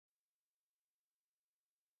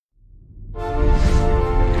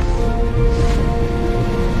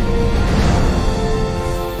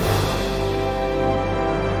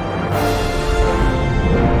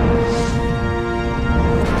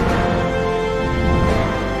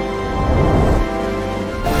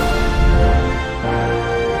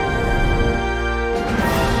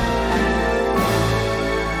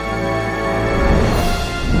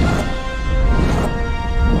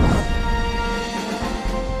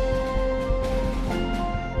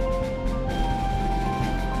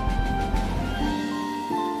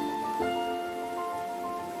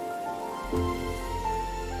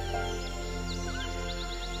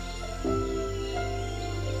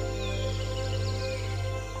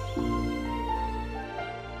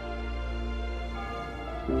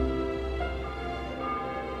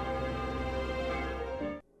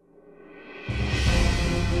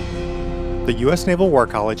The U.S. Naval War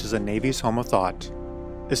College is a Navy's home of thought.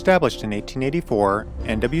 Established in 1884,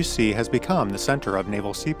 NWC has become the center of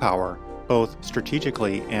naval sea power, both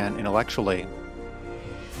strategically and intellectually.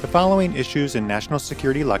 The following Issues in National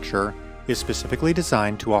Security lecture is specifically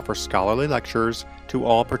designed to offer scholarly lectures to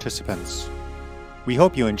all participants. We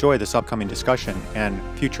hope you enjoy this upcoming discussion and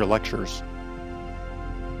future lectures.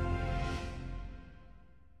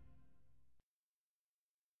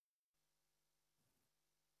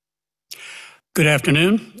 Good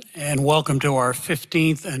afternoon, and welcome to our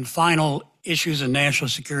 15th and final Issues in National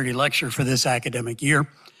Security lecture for this academic year.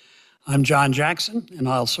 I'm John Jackson, and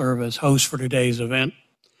I'll serve as host for today's event.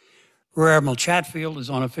 Rear Admiral Chatfield is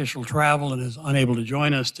on official travel and is unable to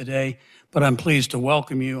join us today, but I'm pleased to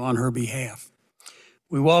welcome you on her behalf.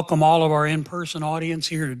 We welcome all of our in-person audience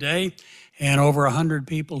here today and over 100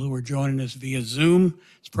 people who are joining us via Zoom.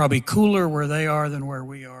 It's probably cooler where they are than where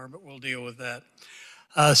we are, but we'll deal with that.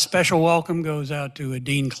 A special welcome goes out to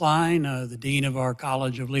Dean Klein, the Dean of our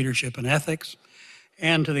College of Leadership and Ethics,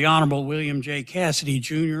 and to the Honorable William J. Cassidy,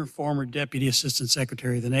 Jr., former Deputy Assistant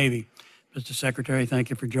Secretary of the Navy. Mr. Secretary, thank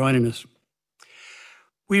you for joining us.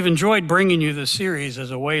 We've enjoyed bringing you this series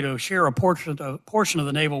as a way to share a portion of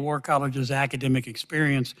the Naval War College's academic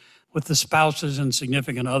experience with the spouses and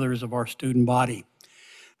significant others of our student body.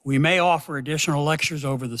 We may offer additional lectures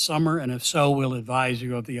over the summer, and if so, we'll advise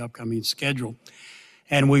you of the upcoming schedule.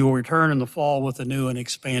 And we will return in the fall with a new and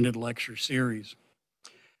expanded lecture series.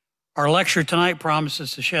 Our lecture tonight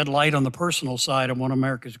promises to shed light on the personal side of one of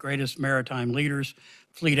America's greatest maritime leaders,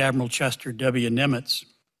 Fleet Admiral Chester W. Nimitz.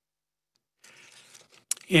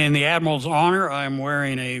 In the Admiral's honor, I'm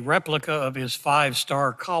wearing a replica of his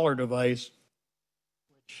 5-star collar device,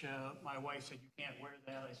 which my wife said, "You can't wear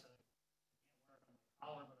that." I said,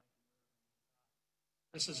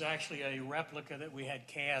 this is actually a replica that we had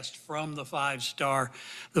cast from the 5-star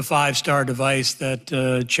device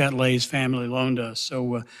that Chet Lay's family loaned us.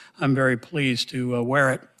 So I'm very pleased to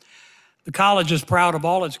wear it. The college is proud of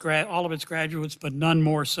all of its graduates, but none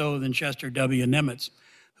more so than Chester W. Nimitz,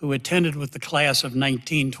 who attended with the class of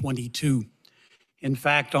 1922. In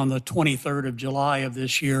fact, on the 23rd of July of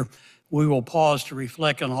this year, we will pause to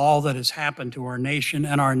reflect on all that has happened to our nation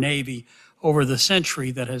and our Navy over the century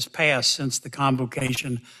that has passed since the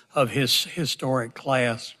convocation of his historic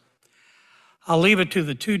class. I'll leave it to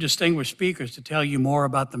the two distinguished speakers to tell you more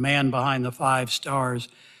about the man behind the 5 stars,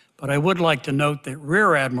 but I would like to note that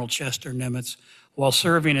Rear Admiral Chester Nimitz, while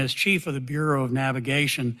serving as Chief of the Bureau of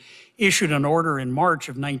Navigation, issued an order in March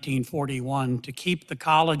of 1941 to keep the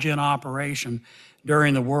college in operation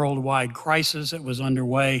during the worldwide crisis that was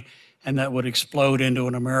underway and that would explode into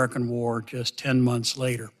an American war just 10 months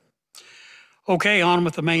later. Okay, on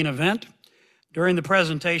with the main event. During the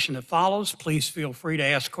presentation that follows, please feel free to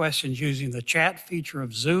ask questions using the chat feature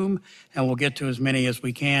of Zoom, and we'll get to as many as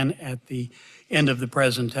we can at the end of the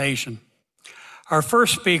presentation. Our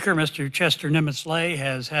first speaker, Mr. Chester Nimitz Lay,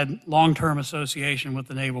 has had long-term association with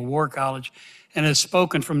the Naval War College and has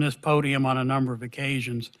spoken from this podium on a number of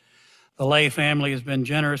occasions. The Lay family has been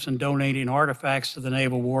generous in donating artifacts to the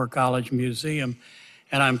Naval War College Museum,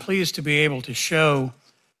 and I'm pleased to be able to show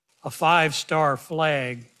a 5-star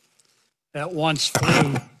flag that once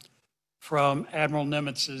flew from Admiral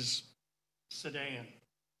Nimitz's sedan.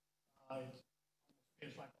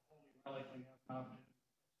 It's like a holy relic when you have an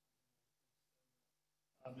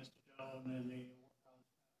opportunity. Mr. Jones and the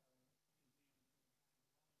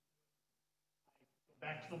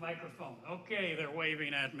back to the microphone. Okay, they're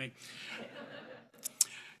waving at me.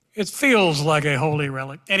 It feels like a holy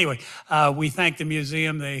relic. Anyway, we thank the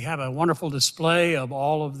museum. They have a wonderful display of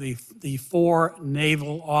all of the 4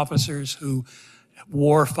 naval officers who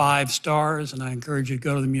wore 5 stars, and I encourage you to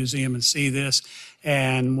go to the museum and see this.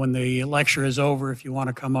 And when the lecture is over, if you want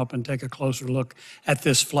to come up and take a closer look at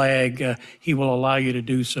this flag, he will allow you to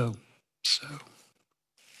do so.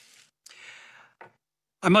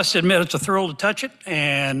 I must admit it's a thrill to touch it,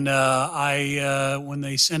 and when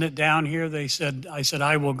they sent it down here, I said,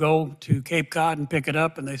 I will go to Cape Cod and pick it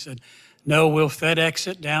up, and they said, no, we'll FedEx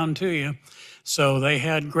it down to you. So they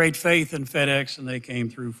had great faith in FedEx, and they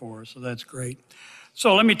came through for us, so that's great.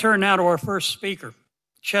 So let me turn now to our first speaker.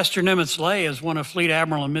 Chester Nimitz Lay is one of Fleet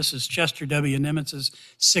Admiral and Mrs. Chester W. Nimitz's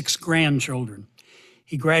 6 grandchildren.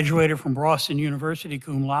 He graduated from Boston University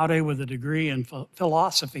cum laude with a degree in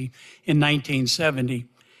philosophy in 1970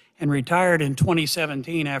 and retired in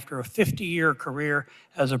 2017 after a 50-year career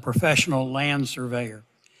as a professional land surveyor.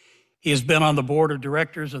 He has been on the board of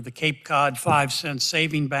directors of the Cape Cod 5-cent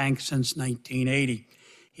saving bank since 1980.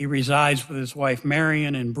 He resides with his wife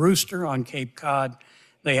Marion in Brewster on Cape Cod.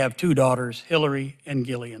 They have 2 daughters, Hilary and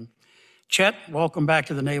Gillian. Chet, welcome back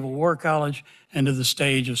to the Naval War College and to the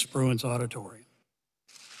stage of Spruance Auditorium.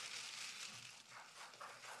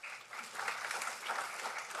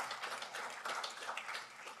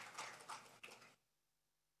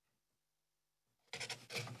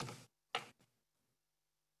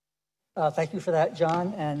 Thank you for that,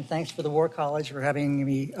 John, and thanks for the War College for having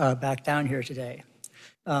me back down here today.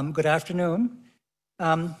 Good afternoon.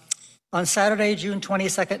 On Saturday, June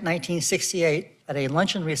 22nd, 1968, at a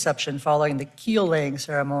luncheon reception following the keel-laying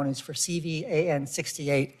ceremonies for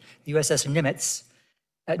CVAN-68, the USS Nimitz,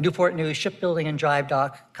 at Newport News Shipbuilding and Drive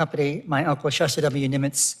Dock Company, my uncle Chester W.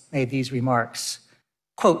 Nimitz made these remarks.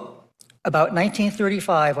 Quote, about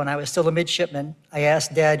 1935, when I was still a midshipman, I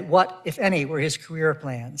asked Dad what, if any, were his career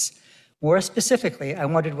plans. More specifically, I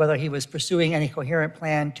wondered whether he was pursuing any coherent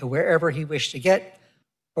plan to wherever he wished to get,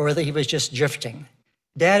 or whether he was just drifting.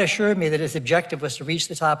 Dad assured me that his objective was to reach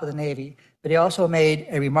the top of the Navy, but he also made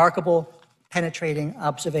a remarkable, penetrating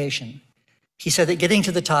observation. He said that getting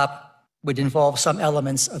to the top would involve some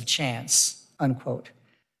elements of chance, unquote.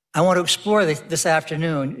 I want to explore this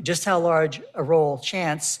afternoon just how large a role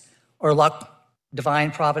chance or luck,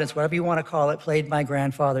 divine providence, whatever you want to call it, played in my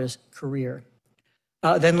grandfather's career.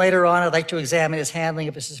 Then later on, I'd like to examine his handling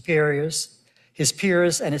of his superiors, his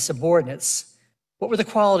peers, and his subordinates. What were the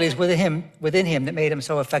qualities within him that made him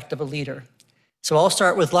so effective a leader? So I'll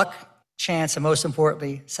start with luck, chance, and most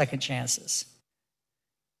importantly, second chances.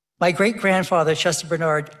 My great-grandfather, Chester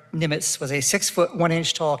Bernard Nimitz, was a 6-foot,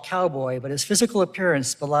 1-inch tall cowboy, but his physical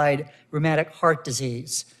appearance belied rheumatic heart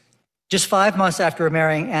disease. Just 5 months after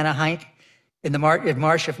marrying Anna Heinck in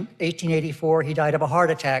March of 1884, he died of a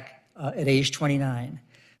heart attack at age 29.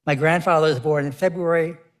 My grandfather was born in February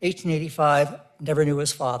 1885, never knew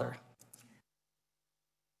his father.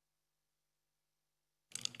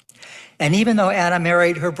 And even though Anna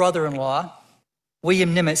married her brother-in-law,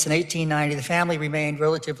 William Nimitz, in 1890, the family remained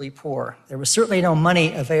relatively poor. There was certainly no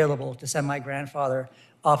money available to send my grandfather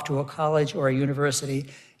off to a college or a university,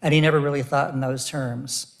 and he never really thought in those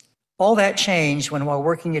terms. All that changed when, while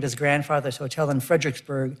working at his grandfather's hotel in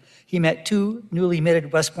Fredericksburg, he met two newly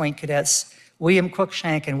minted West Point cadets, William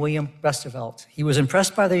Cruikshank and William Westervelt. He was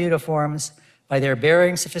impressed by their uniforms, by their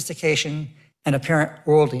bearing, sophistication, and apparent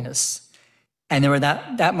worldliness. And they were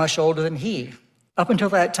that much older than he. Up until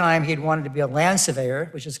that time, he'd wanted to be a land surveyor,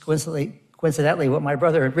 which is coincidentally what my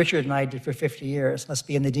brother Richard and I did for 50 years, must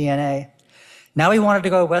be in the DNA. Now he wanted to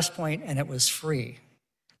go to West Point, and it was free.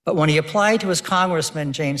 But when he applied to his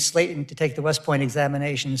congressman, James Slayton, to take the West Point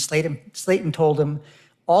examination, Slayton told him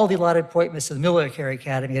all the allotted appointments to the military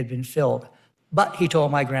academy had been filled. But, he told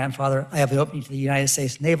my grandfather, I have an opening to the United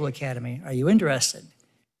States Naval Academy. Are you interested?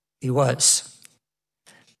 He was.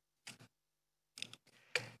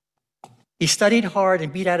 He studied hard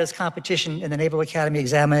and beat out his competition in the Naval Academy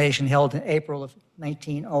examination held in April of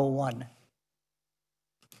 1901.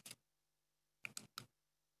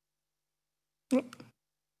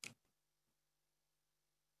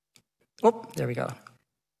 Oh, there we go.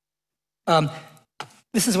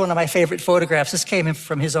 This is one of my favorite photographs. This came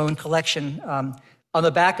from his own collection. On the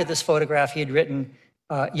back of this photograph, he had written,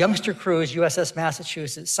 youngster cruise, USS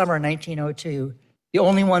Massachusetts, summer 1902, the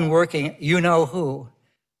only one working, you know who.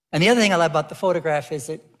 And the other thing I love about the photograph is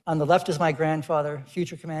that on the left is my grandfather,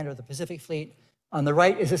 future commander of the Pacific Fleet. On the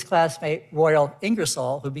right is his classmate, Royal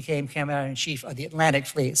Ingersoll, who became commander-in-chief of the Atlantic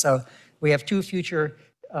Fleet. So we have two future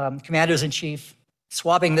commanders-in-chief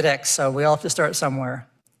swabbing the decks, so we all have to start somewhere.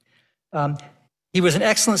 He was an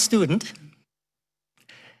excellent student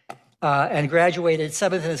and graduated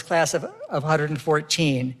 7th in his class of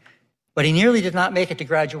 114, but he nearly did not make it to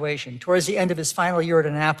graduation. Towards the end of his final year at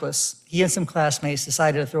Annapolis, he and some classmates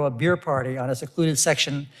decided to throw a beer party on a secluded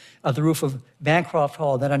section of the roof of Bancroft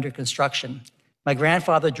Hall, then under construction. My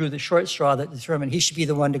grandfather drew the short straw that determined he should be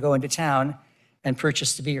the one to go into town and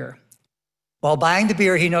purchase the beer. While buying the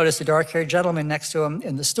beer, he noticed a dark-haired gentleman next to him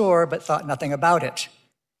in the store, but thought nothing about it.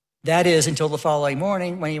 That is, until the following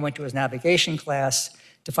morning when he went to his navigation class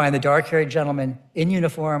to find the dark-haired gentleman in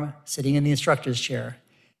uniform sitting in the instructor's chair.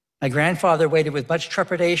 My grandfather waited with much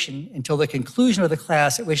trepidation until the conclusion of the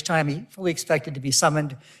class, at which time he fully expected to be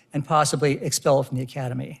summoned and possibly expelled from the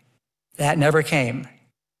academy. That never came.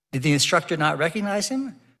 Did the instructor not recognize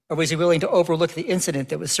him, or was he willing to overlook the incident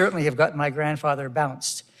that would certainly have gotten my grandfather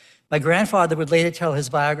bounced? My grandfather would later tell his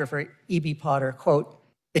biographer, E.B. Potter, quote,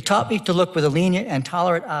 it taught me to look with a lenient and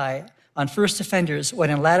tolerant eye on first offenders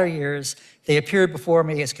when in latter years they appeared before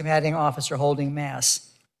me as commanding officer holding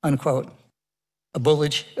mass, unquote. A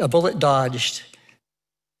bullet dodged.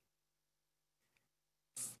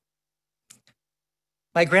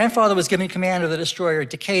 My grandfather was given command of the destroyer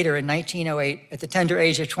Decatur in 1908 at the tender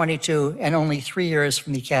age of 22 and only 3 years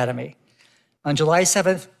from the academy. On July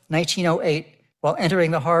 7th, 1908, while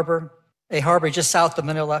entering a harbor just south of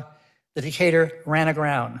Manila, the Decatur ran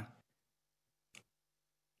aground.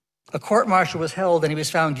 A court-martial was held and he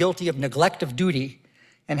was found guilty of neglect of duty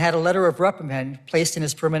and had a letter of reprimand placed in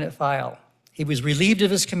his permanent file. He was relieved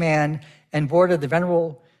of his command and boarded the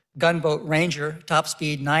venerable gunboat Ranger, top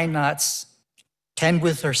speed 9 knots, 10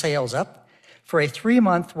 with her sails up, for a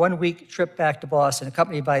 3-month, 1-week trip back to Boston,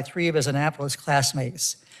 accompanied by 3 of his Annapolis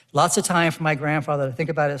classmates. Lots of time for my grandfather to think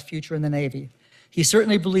about his future in the Navy. He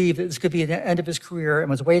certainly believed that this could be the end of his career and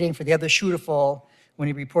was waiting for the other shoe to fall when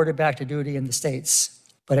he reported back to duty in the States.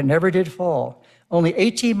 But it never did fall. Only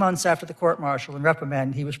 18 months after the court-martial and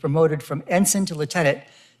reprimand, he was promoted from ensign to lieutenant,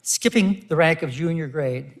 skipping the rank of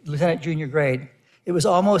lieutenant junior grade. It was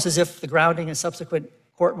almost as if the grounding and subsequent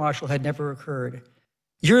court-martial had never occurred.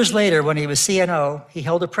 Years later, when he was CNO, he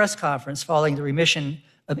held a press conference following the remission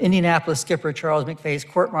of Indianapolis skipper Charles McVeigh's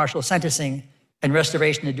court-martial sentencing and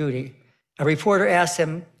restoration to duty. A reporter asked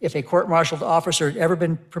him if a court-martialed officer had ever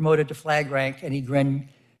been promoted to flag rank, and he grinned,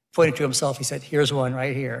 pointed to himself. He said, "Here's one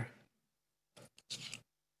right here."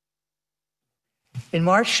 In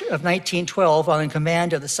March of 1912, while in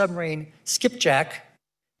command of the submarine Skipjack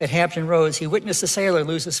at Hampton Roads, he witnessed a sailor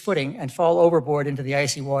lose his footing and fall overboard into the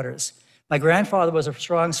icy waters. My grandfather was a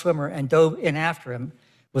strong swimmer and dove in after him,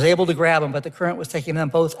 was able to grab him, but the current was taking them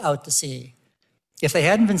both out to sea. If they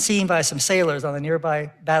hadn't been seen by some sailors on the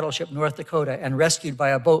nearby battleship North Dakota and rescued by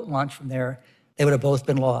a boat launched from there, they would have both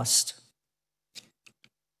been lost.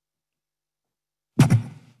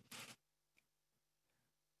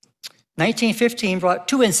 1915 brought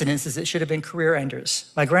 2 incidences that should have been career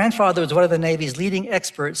enders. My grandfather was one of the Navy's leading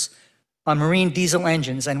experts on marine diesel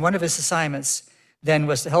engines, and one of his assignments then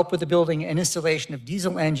was to help with the building and installation of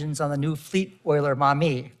diesel engines on the new fleet oiler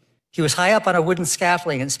Maui. He was high up on a wooden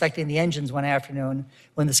scaffolding inspecting the engines one afternoon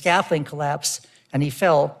when the scaffolding collapsed and he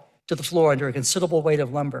fell to the floor under a considerable weight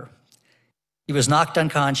of lumber. He was knocked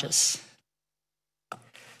unconscious.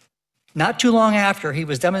 Not too long after, he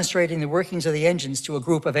was demonstrating the workings of the engines to a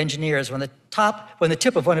group of engineers when the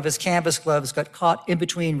tip of one of his canvas gloves got caught in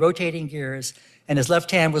between rotating gears and his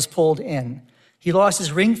left hand was pulled in. He lost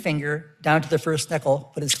his ring finger down to the first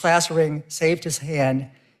knuckle, but his class ring saved his hand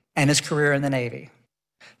and his career in the Navy.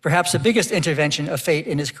 Perhaps the biggest intervention of fate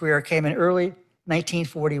in his career came in early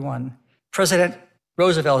 1941. President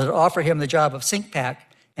Roosevelt had offered him the job of SINCPAC,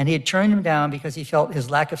 and he had turned him down because he felt his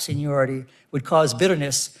lack of seniority would cause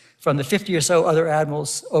bitterness from the 50 or so other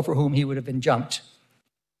admirals over whom he would have been jumped.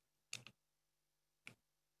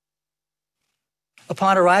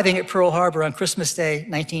 Upon arriving at Pearl Harbor on Christmas Day,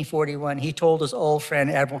 1941, he told his old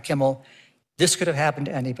friend, Admiral Kimmel, this could have happened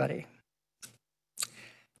to anybody.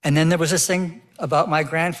 And then there was this thing about my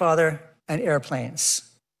grandfather and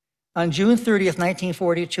airplanes. On June 30th,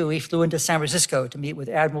 1942, he flew into San Francisco to meet with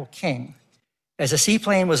Admiral King. As a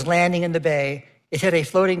seaplane was landing in the bay, it hit a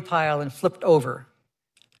floating pile and flipped over.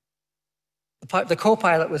 The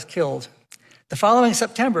co-pilot was killed. The following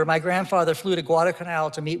September, my grandfather flew to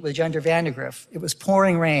Guadalcanal to meet with General Vandergrift. It was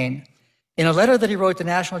pouring rain. In a letter that he wrote to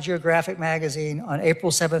National Geographic magazine on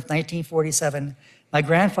April 7th, 1947, my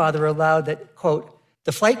grandfather allowed that, quote,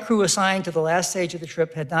 the flight crew assigned to the last stage of the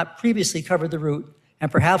trip had not previously covered the route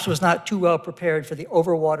and perhaps was not too well prepared for the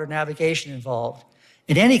overwater navigation involved.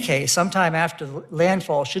 In any case, sometime after the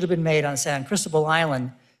landfall should have been made on San Cristobal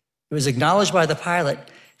Island, it was acknowledged by the pilot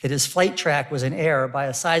that his flight track was in error by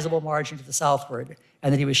a sizable margin to the southward,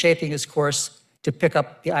 and that he was shaping his course to pick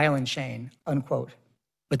up the island chain, unquote.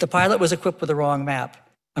 But the pilot was equipped with the wrong map.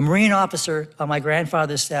 A Marine officer on my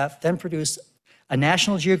grandfather's staff then produced a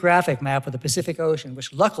National Geographic map of the Pacific Ocean,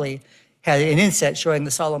 which luckily had an inset showing the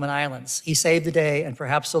Solomon Islands. He saved the day and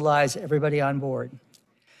perhaps the lives of everybody on board.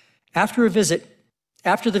 After the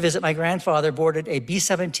visit, my grandfather boarded a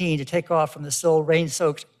B-17 to take off from the still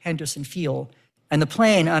rain-soaked Henderson Field, and the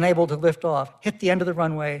plane, unable to lift off, hit the end of the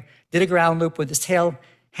runway, did a ground loop with his tail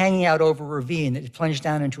hanging out over a ravine that had plunged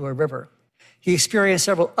down into a river. He experienced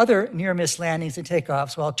several other near-miss landings and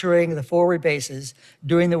takeoffs while touring the forward bases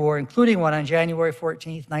during the war, including one on January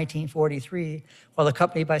 14th, 1943, while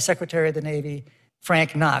accompanied by Secretary of the Navy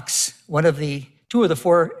Frank Knox. Two of the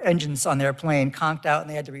 4 engines on their plane conked out and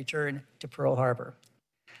they had to return to Pearl Harbor.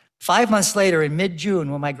 5 months later, in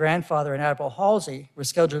mid-June, when my grandfather and Admiral Halsey were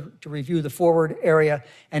scheduled to review the forward area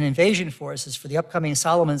and invasion forces for the upcoming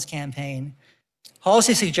Solomons campaign,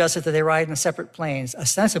 Halsey suggested that they ride in separate planes,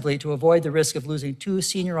 ostensibly to avoid the risk of losing 2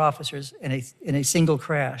 senior officers in a single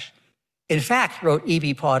crash. In fact, wrote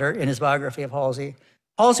E.B. Potter in his biography of Halsey,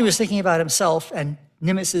 Halsey was thinking about himself and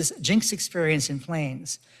Nimitz's jinx experience in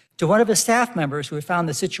planes. To one of his staff members who had found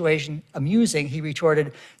the situation amusing, he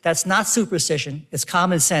retorted, "That's not superstition, it's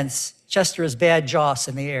common sense. Chester is bad joss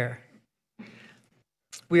in the air."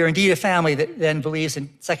 We are indeed a family that then believes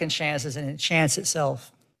in second chances and in chance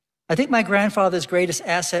itself. I think my grandfather's greatest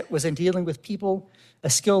asset was in dealing with people, a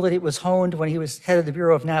skill that it was honed when he was head of the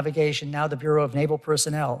Bureau of Navigation, now the Bureau of Naval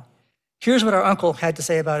Personnel. Here's what our uncle had to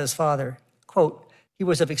say about his father. Quote, "He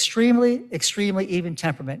was of extremely even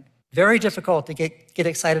temperament, very difficult to get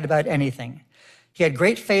excited about anything. He had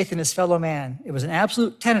great faith in his fellow man. It was an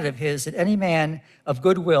absolute tenet of his that any man of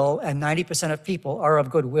goodwill, and 90% of people are of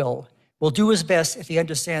goodwill, will do his best if he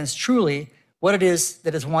understands truly what it is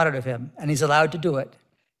that is wanted of him, and he's allowed to do it.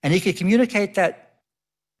 And he could communicate that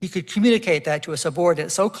to a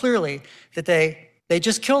subordinate so clearly that they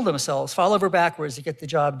just kill themselves, fall over backwards to get the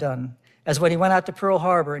job done, as when he went out to Pearl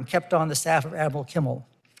Harbor and kept on the staff of Admiral Kimmel.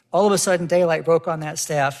 All of a sudden, daylight broke on that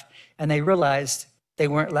staff, and they realized they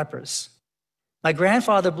weren't lepers." My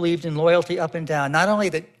grandfather believed in loyalty up and down, not only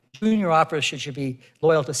that junior officers should be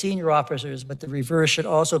loyal to senior officers, but the reverse should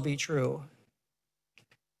also be true.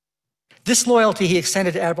 This loyalty he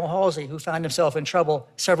extended to Admiral Halsey, who found himself in trouble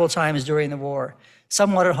several times during the war.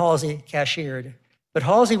 Some wanted Halsey cashiered, but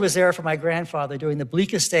Halsey was there for my grandfather during the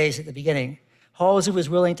bleakest days at the beginning. Halsey was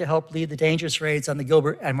willing to help lead the dangerous raids on the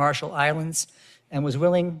Gilbert and Marshall Islands and was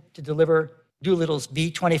willing to deliver Doolittle's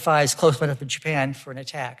B-25s close enough to Japan for an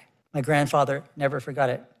attack. My grandfather never forgot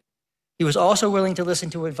it. He was also willing to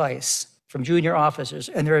listen to advice from junior officers,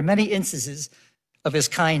 and there are many instances of his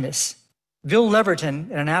kindness. Bill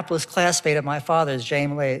Leverton, an Annapolis classmate of my father's,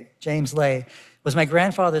 James Lay, was my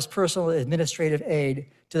grandfather's personal administrative aide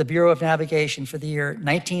to the Bureau of Navigation for the year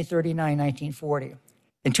 1939-1940.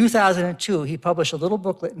 In 2002, he published a little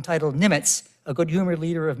booklet entitled Nimitz, a Good-Humored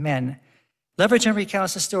Leader of Men. Leverton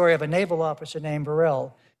recounts the story of a naval officer named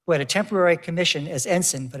Burrell, who had a temporary commission as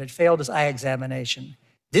ensign but had failed his eye examination.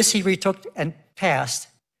 This he retook and passed,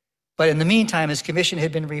 but in the meantime, his commission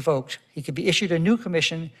had been revoked. He could be issued a new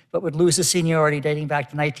commission, but would lose his seniority dating back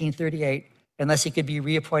to 1938 unless he could be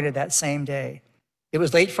reappointed that same day. It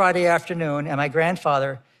was late Friday afternoon, and my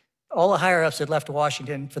grandfather, all the higher-ups had left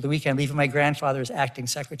Washington for the weekend, leaving my grandfather as acting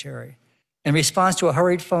secretary. In response to a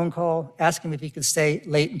hurried phone call, asking if he could stay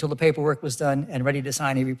late until the paperwork was done and ready to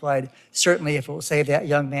sign, he replied, "Certainly, if it will save that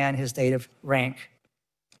young man his date of rank."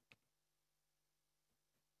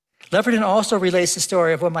 Leverton also relates the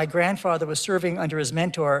story of when my grandfather was serving under his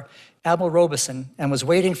mentor, Admiral Robeson, and was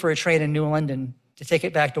waiting for a train in New London to take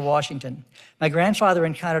it back to Washington. My grandfather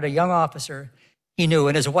encountered a young officer he knew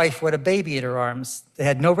and his wife who had a baby in her arms. They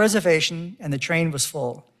had no reservation, and the train was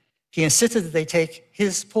full. He insisted that they take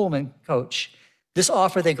his Pullman coach. This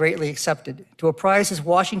offer they greatly accepted. To apprise his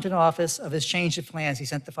Washington office of his change of plans, he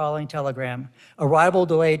sent the following telegram: "Arrival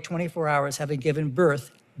delayed 24 hours, having given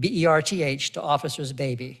birth, BERTH, to officer's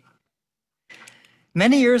baby."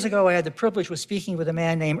 Many years ago, I had the privilege of speaking with a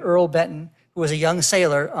man named Earl Benton, who was a young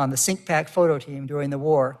sailor on the Sink Pack photo team during the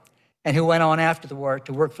war, and who went on after the war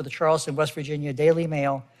to work for the Charleston, West Virginia Daily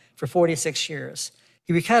Mail for 46 years.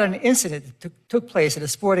 He recounted an incident that took place at a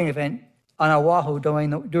sporting event on Oahu during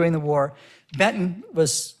the war. Benton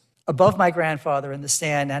was above my grandfather in the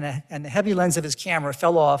stand, and the heavy lens of his camera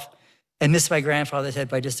fell off and missed my grandfather's head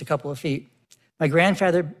by just a couple of feet. My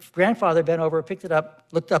grandfather bent over, picked it up,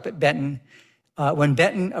 looked up at Benton. When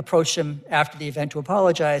Benton approached him after the event to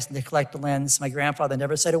apologize and to collect the lens, my grandfather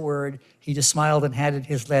never said a word. He just smiled and handed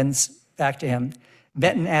his lens back to him.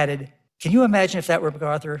 Benton added, "Can you imagine if that were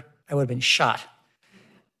MacArthur? I would have been shot."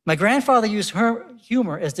 My grandfather used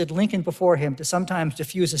humor, as did Lincoln before him, to sometimes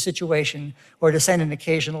diffuse a situation or to send an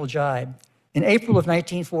occasional jibe. In April of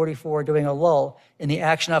 1944, during a lull in the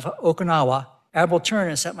action of Okinawa, Admiral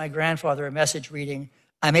Turner sent my grandfather a message reading,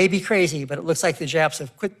 "I may be crazy, but it looks like the Japs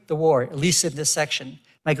have quit the war, at least in this section."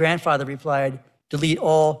 My grandfather replied, "Delete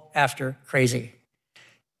all after crazy."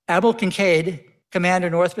 Admiral Kincaid, commander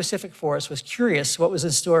North Pacific Force, was curious what was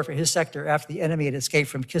in store for his sector after the enemy had escaped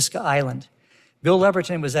from Kiska Island. Bill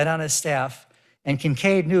Leverton was then on his staff, and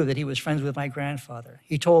Kincaid knew that he was friends with my grandfather.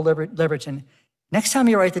 He told Leverton, "Next time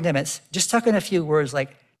you write the Nimitz, just tuck in a few words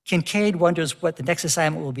like, 'Kincaid wonders what the next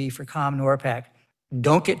assignment will be for Com Norpac.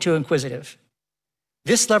 Don't get too inquisitive.'"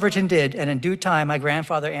 This Leverton did, and in due time, my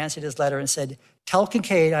grandfather answered his letter and said, "Tell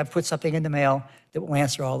Kincaid I've put something in the mail that will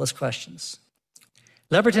answer all his questions."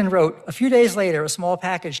 Leverton wrote, "A few days later, a small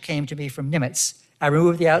package came to me from Nimitz. I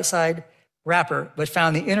removed the outside wrapper, but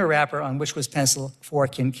found the inner wrapper on which was pencil for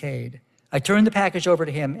Kincaid. I turned the package over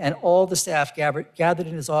to him, and all the staff gathered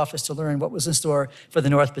in his office to learn what was in store for the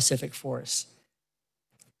North Pacific Force.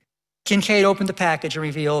 Kincaid opened the package and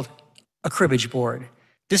revealed a cribbage board.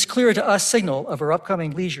 This clear to us signal of our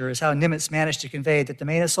upcoming leisure is how Nimitz managed to convey that the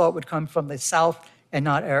main assault would come from the south and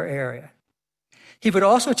not our area. He would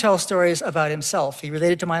also tell stories about himself. He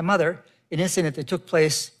related to my mother an incident that took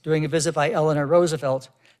place during a visit by Eleanor Roosevelt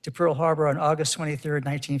to Pearl Harbor on August 23,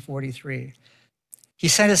 1943. He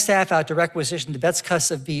sent his staff out to requisition the best cuts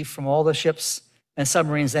of beef from all the ships and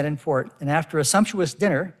submarines then in port. And after a sumptuous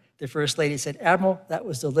dinner, the First Lady said, "Admiral, that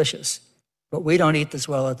was delicious, but we don't eat this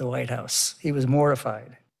well at the White House." He was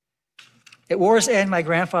mortified. At war's end, my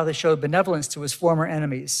grandfather showed benevolence to his former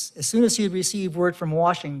enemies. As soon as he had received word from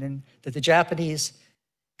Washington that the Japanese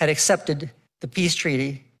had accepted the peace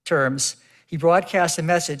treaty terms, he broadcast a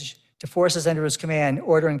message to forces under his command,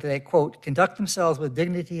 ordering that they, quote, "conduct themselves with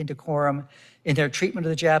dignity and decorum in their treatment of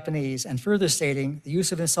the Japanese," and further stating, "the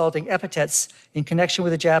use of insulting epithets in connection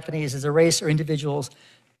with the Japanese as a race or individuals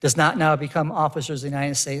does not now become officers of the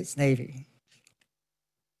United States Navy."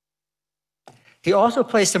 He also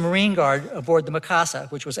placed a Marine Guard aboard the Mikasa,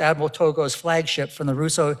 which was Admiral Togo's flagship from the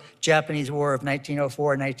Russo-Japanese War of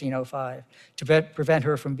 1904 and 1905, to prevent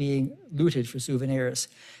her from being looted for souvenirs.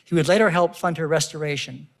 He would later help fund her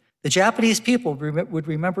restoration. The Japanese people would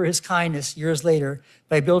remember his kindness years later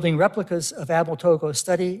by building replicas of Admiral Togo's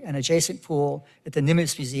study and adjacent pool at the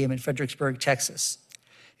Nimitz Museum in Fredericksburg, Texas.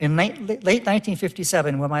 In late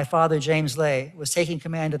 1957, when my father, James Lay, was taking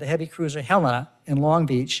command of the heavy cruiser Helena in Long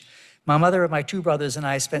Beach, my mother and my two brothers and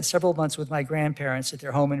I spent several months with my grandparents at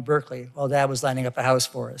their home in Berkeley while Dad was lining up a house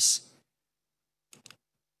for us.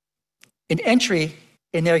 An entry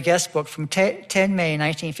in their guest book from 10 May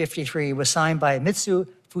 1953 was signed by Mitsu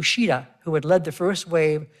Fushida, who had led the first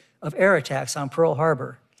wave of air attacks on Pearl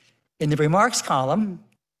Harbor. In the remarks column,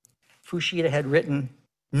 Fushida had written,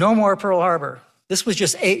 "No more Pearl Harbor." This was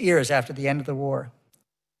just 8 years after the end of the war.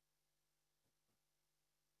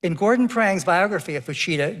 In Gordon Prang's biography of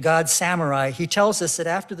Fushida, God's Samurai, he tells us that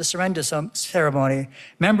after the surrender ceremony,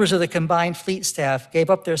 members of the combined fleet staff gave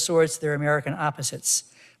up their swords to their American opposites.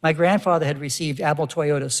 My grandfather had received Admiral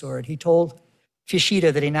Toyota's sword. He told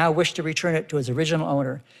Fushida that he now wished to return it to its original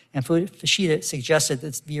owner, and Fushida suggested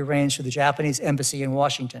that it be arranged for the Japanese embassy in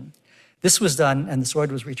Washington. This was done, and the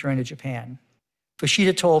sword was returned to Japan.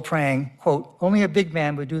 Fushida told Prang, quote, "Only a big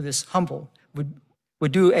man would do this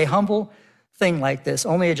would do a humble thing like this,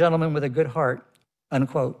 only a gentleman with a good heart,"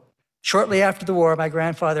 unquote. Shortly after the war, my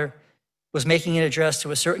grandfather was making an address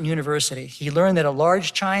to a certain university. He learned that a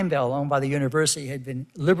large chime bell owned by the university had been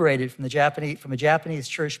liberated from a Japanese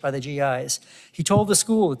church by the GIs. He told the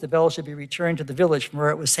school that the bell should be returned to the village from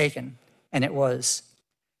where it was taken, and it was.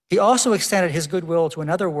 He also extended his goodwill to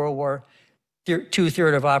another World War II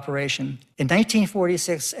theater of operation. In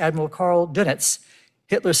 1946, Admiral Karl Dönitz,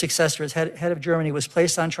 Hitler's successor as head of Germany, was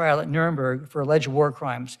placed on trial at Nuremberg for alleged war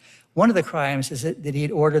crimes. One of the crimes is that he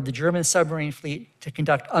had ordered the German submarine fleet to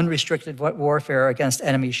conduct unrestricted warfare against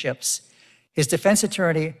enemy ships. His defense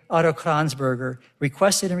attorney, Otto Kransberger,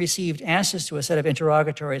 requested and received answers to a set of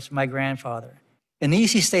interrogatories from my grandfather. In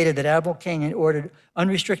these, he stated that Admiral King had ordered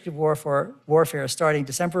unrestricted warfare starting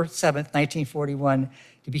December 7th, 1941,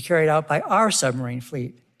 to be carried out by our submarine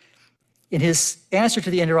fleet. In his answer to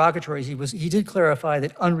the interrogatories, he did clarify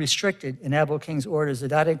that unrestricted in Admiral King's orders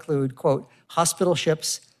did not include, quote, hospital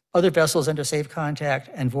ships, other vessels under safe contact,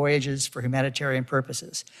 and voyages for humanitarian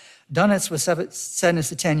purposes. Dönitz was sentenced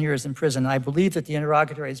to 10 years in prison. I believe that the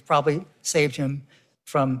interrogatories probably saved him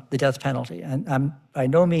from the death penalty. And I'm by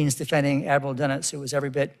no means defending Admiral Dönitz, who was every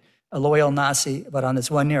bit a loyal Nazi, but on this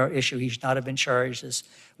one narrow issue, he should not have been charged, as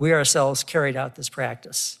we ourselves carried out this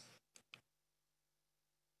practice.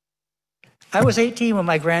 I was 18 when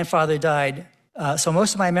my grandfather died, so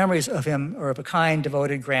most of my memories of him are of a kind,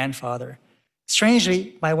 devoted grandfather.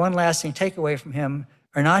 Strangely, my one lasting takeaway from him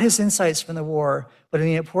are not his insights from the war, but in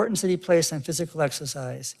the importance that he placed on physical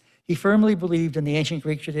exercise. He firmly believed in the ancient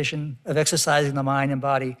Greek tradition of exercising the mind and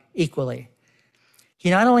body equally. He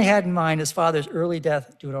not only had in mind his father's early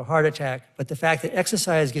death due to a heart attack, but the fact that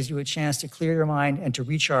exercise gives you a chance to clear your mind and to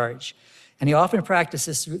recharge. And he often practiced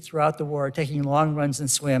this throughout the war, taking long runs and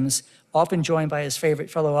swims, often joined by his favorite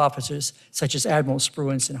fellow officers, such as Admirals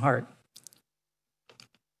Spruance and Hart.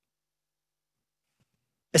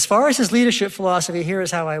 As far as his leadership philosophy, here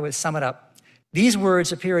is how I would sum it up. These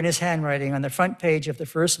words appear in his handwriting on the front page of the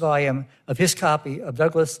first volume of his copy of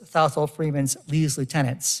Douglas Southall Freeman's Lee's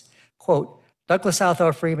Lieutenants. Quote, Douglas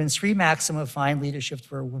Southall Freeman's 3 maxims of fine leadership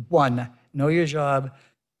were 1, know your job,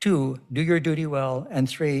 2, do your duty well, and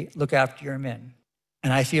 3, look after your men.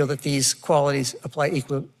 And I feel that these qualities apply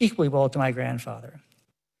equally well to my grandfather.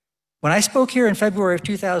 When I spoke here in February of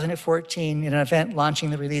 2014 in an event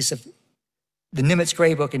launching the release of the Nimitz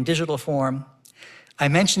Gray book in digital form, I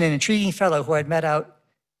mentioned an intriguing fellow who I'd met out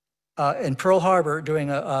in Pearl Harbor during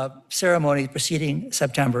a ceremony preceding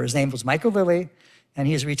September. His name was Michael Lilly, and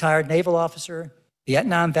he is a retired naval officer,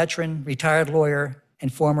 Vietnam veteran, retired lawyer,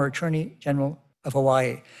 and former Attorney General of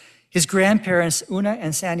Hawaii. His grandparents, Una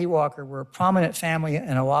and Sandy Walker, were a prominent family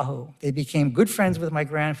in Oahu. They became good friends with my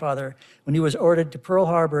grandfather when he was ordered to Pearl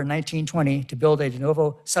Harbor in 1920 to build a de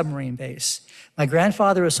novo submarine base. My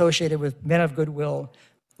grandfather, associated with men of goodwill,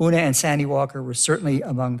 Una and Sandy Walker, were certainly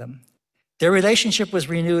among them. Their relationship was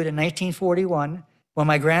renewed in 1941 when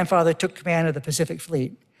my grandfather took command of the Pacific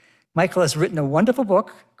Fleet. Michael has written a wonderful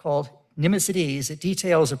book called Nimitz at Ease. It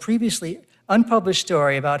details a previously unpublished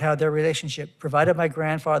story about how their relationship provided my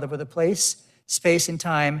grandfather with a place, space, and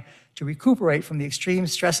time to recuperate from the extreme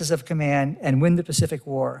stresses of command and win the Pacific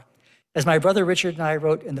War. As my brother Richard and I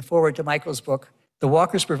wrote in the foreword to Michael's book, the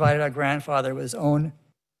Walkers provided our grandfather with his own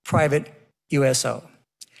private USO.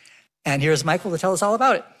 And here's Michael to tell us all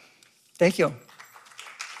about it. Thank you.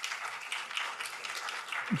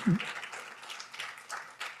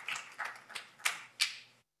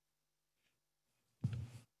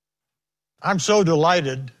 I'm so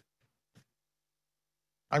delighted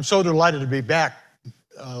to be back.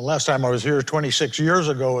 Last time I was here 26 years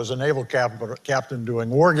ago as a naval captain doing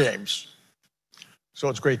war games. So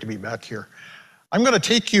it's great to be back here. I'm going to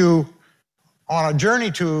take you on a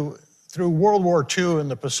journey through World War II in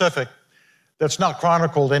the Pacific that's not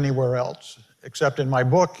chronicled anywhere else, except in my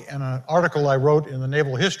book and an article I wrote in the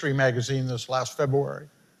Naval History magazine this last February.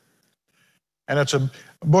 And it's a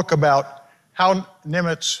book about how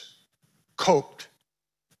Nimitz coped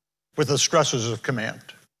with the stresses of command.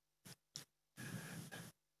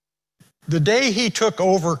 The day he took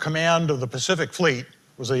over command of the Pacific Fleet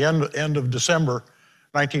was the end of December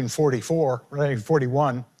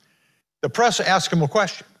 1941. The press asked him a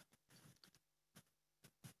question.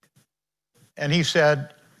 And he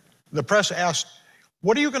said, the press asked,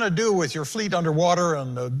 what are you going to do with your fleet underwater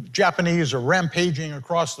and the Japanese are rampaging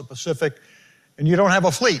across the Pacific and you don't have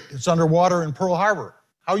a fleet? It's underwater in Pearl Harbor.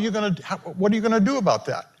 What are you going to do about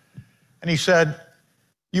that? And he said,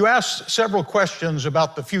 you asked several questions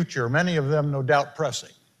about the future, many of them no doubt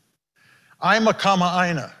pressing. I'm a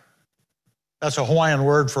kama'aina. That's a Hawaiian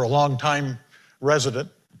word for a long-time resident.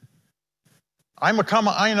 I'm a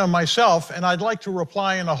kama'aina myself, and I'd like to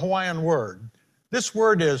reply in a Hawaiian word. This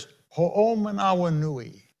word is ho'omanawa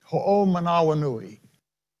nui. Ho'omanawa nui.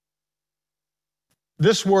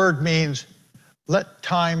 This word means let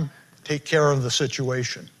time take care of the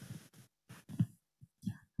situation.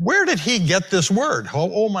 Where did he get this word,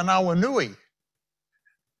 ho'omanawa nui?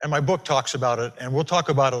 And my book talks about it, and we'll talk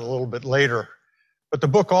about it a little bit later. But the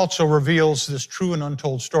book also reveals this true and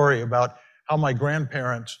untold story about how my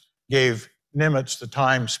grandparents gave Nimitz the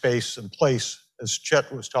time, space, and place, as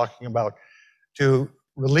Chet was talking about, to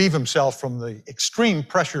relieve himself from the extreme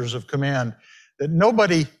pressures of command that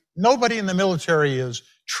nobody in the military is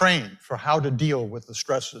trained for how to deal with the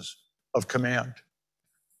stresses of command.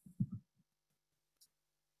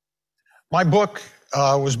 My book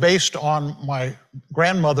was based on my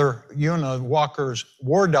grandmother, Una Walker's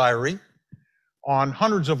war diary, on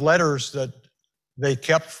hundreds of letters that they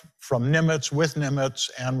kept from Nimitz, with Nimitz,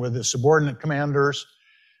 and with his subordinate commanders.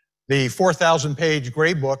 The 4,000-page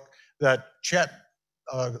gray book that Chet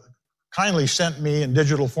kindly sent me in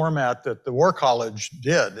digital format that the War College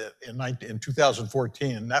did in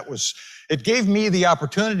 2014. And it gave me the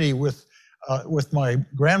opportunity with my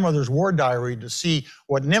grandmother's war diary to see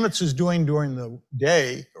what Nimitz is doing during the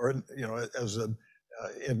day, or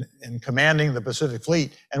in commanding the Pacific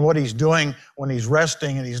Fleet, and what he's doing when he's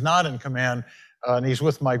resting and he's not in command, and he's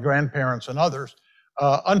with my grandparents and others.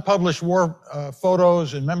 Unpublished war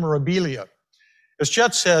photos and memorabilia. As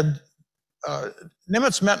Chet said,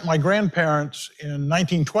 Nimitz met my grandparents in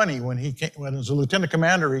 1920 when as a lieutenant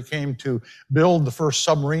commander, he came to build the first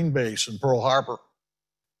submarine base in Pearl Harbor.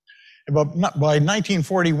 But by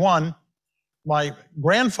 1941, my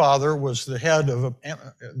grandfather was the head of,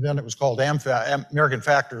 then it was called American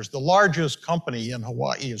Factors, the largest company in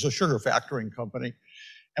Hawaii. It's a sugar factoring company.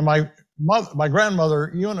 And my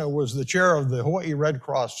grandmother, Una, was the chair of the Hawaii Red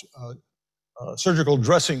Cross Surgical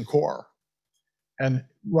Dressing Corps. And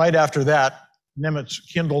right after that, Nimitz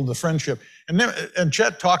kindled the friendship. And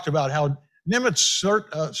Chet talked about how Nimitz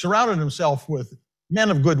surrounded himself with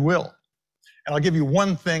men of goodwill. And I'll give you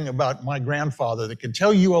one thing about my grandfather that can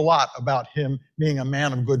tell you a lot about him being a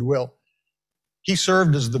man of goodwill. He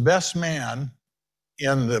served as the best man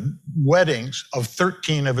in the weddings of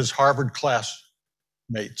 13 of his Harvard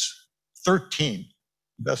classmates. 13,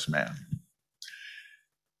 best man.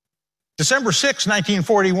 December 6,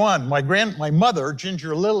 1941, my mother,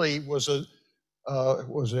 Ginger Lilly, was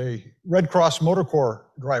a Red Cross Motor Corps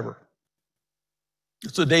driver.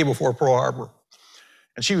 It's the day before Pearl Harbor.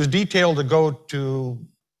 And she was detailed to go to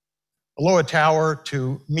Aloha Tower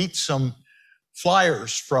to meet some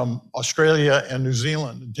flyers from Australia and New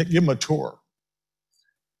Zealand and give them a tour.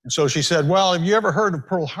 And so she said, well, have you ever heard of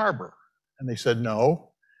Pearl Harbor? And they said,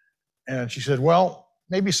 no. And she said, well,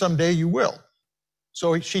 maybe someday you will.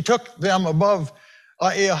 So she took them above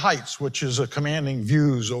Aiea Heights, which is a commanding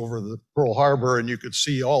views over the Pearl Harbor, and you could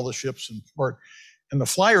see all the ships in port. And the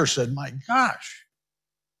flyer said, my gosh,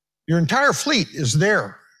 your entire fleet is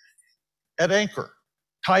there at anchor,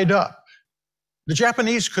 tied up. The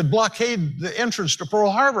Japanese could blockade the entrance to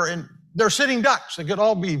Pearl Harbor, and they're sitting ducks. They could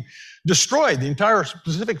all be destroyed. The entire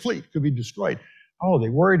Pacific Fleet could be destroyed. Oh, they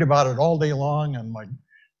worried about it all day long, and my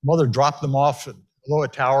mother dropped them off at Aloha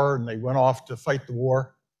Tower, and they went off to fight the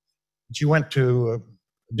war. She went to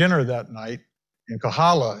dinner that night in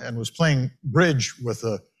Kahala and was playing bridge with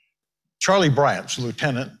Charlie Bryant's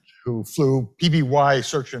lieutenant, who flew PBY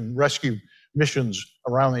search and rescue missions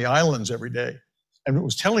around the islands every day, and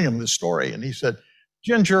was telling him this story. And he said,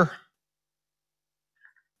 Ginger,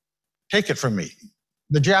 take it from me.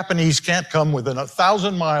 The Japanese can't come within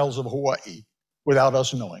 1,000 miles of Hawaii without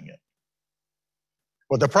us knowing it.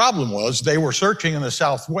 But the problem was they were searching in the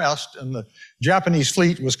southwest, and the Japanese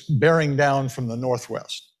fleet was bearing down from the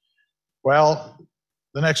northwest. Well,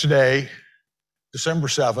 the next day, December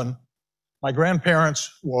 7, my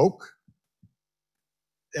grandparents woke,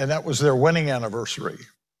 and that was their wedding anniversary.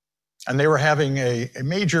 And they were having a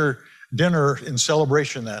major dinner in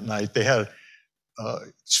celebration that night. They had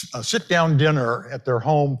a sit-down dinner at their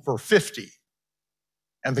home for 50.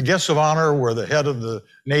 And the guests of honor were the head of the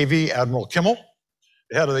Navy, Admiral Kimmel,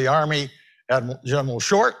 the head of the Army, General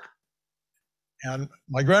Short. And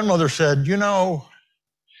my grandmother said, you know,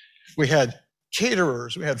 we had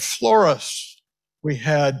caterers, we had florists, we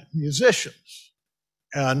had musicians,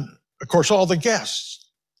 and of course all the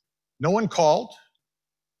guests. No one called,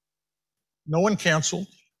 no one canceled,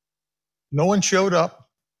 no one showed up,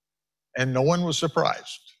 and no one was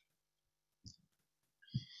surprised.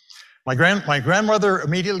 My grandmother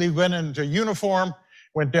immediately went into uniform,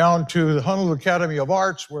 went down to the Honolulu Academy of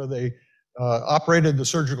Arts, where they operated the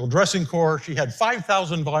surgical dressing corps. She had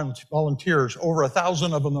 5,000 volunteers, over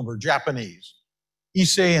 1,000 of them were Japanese,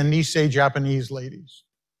 Issei and Nisei Japanese ladies.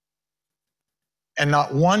 And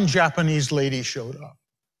not one Japanese lady showed up.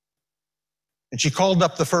 And she called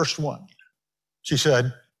up the first one. She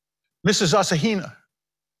said, Mrs. Asahina,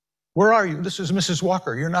 where are you? This is Mrs.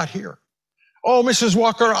 Walker, you're not here. Oh, Mrs.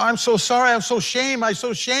 Walker, I'm so sorry, I'm so ashamed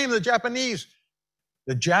the Japanese.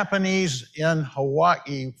 The Japanese in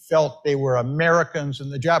Hawaii felt they were Americans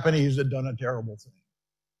and the Japanese had done a terrible thing.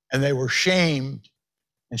 And they were shamed.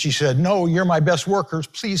 And she said, no, you're my best workers,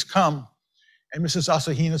 please come. And Mrs.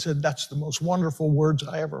 Asahina said, that's the most wonderful words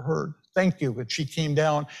I ever heard. Thank you. And she came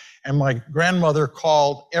down, and my grandmother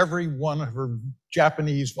called every one of her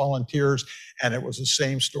Japanese volunteers, and it was the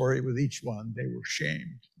same story with each one. They were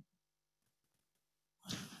shamed.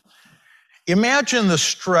 Imagine the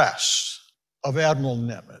stress of Admiral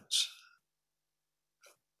Nimitz.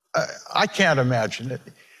 I can't imagine it.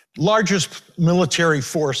 Largest military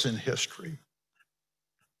force in history.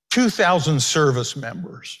 2,000 service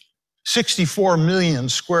members. 64 million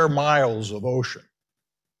square miles of ocean.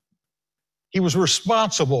 He was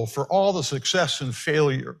responsible for all the success and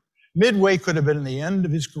failure. Midway could have been the end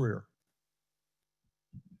of his career.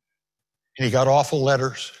 And he got awful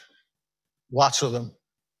letters, lots of them.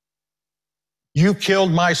 You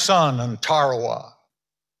killed my son in Tarawa.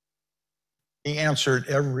 He answered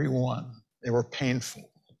every one. They were painful.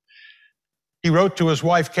 He wrote to his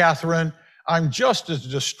wife, Catherine, I'm just as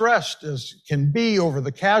distressed as can be over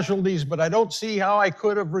the casualties, but I don't see how I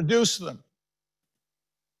could have reduced them.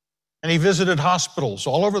 And he visited hospitals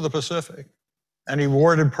all over the Pacific, and he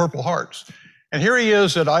awarded Purple Hearts. And here he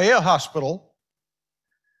is at Aiea Hospital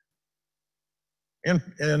in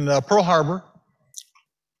Pearl Harbor,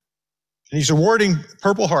 and he's awarding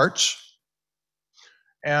Purple Hearts.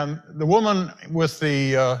 And the woman with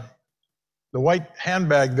the white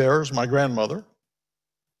handbag there is my grandmother.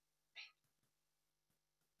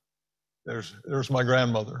 There's my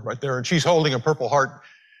grandmother right there, and she's holding a Purple Heart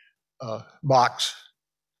box.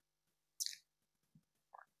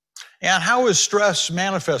 And how his stress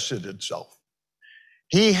manifested itself.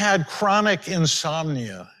 He had chronic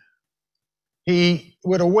insomnia. He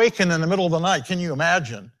would awaken in the middle of the night. Can you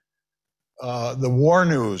imagine? The war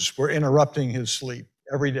news were interrupting his sleep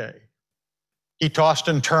every day. He tossed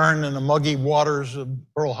and turned in the muggy waters of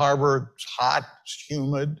Pearl Harbor. It's hot, it's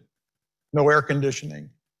humid. no air conditioning.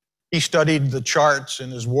 He studied the charts in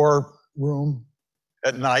his war room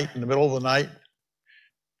at night, in the middle of the night.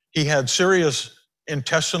 He had serious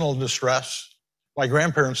intestinal distress. My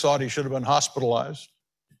grandparents thought he should have been hospitalized.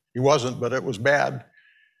 He wasn't, but it was bad.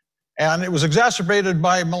 And it was exacerbated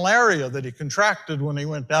by malaria that he contracted when he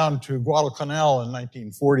went down to Guadalcanal in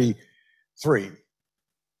 1943.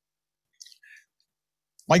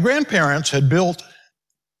 My grandparents had built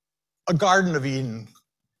a Garden of Eden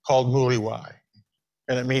called Muliwai,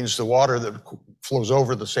 and it means the water that flows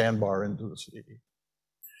over the sandbar into the sea.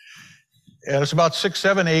 And it's about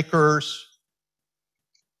 6-7 acres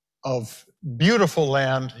of beautiful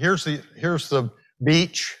land. Here's the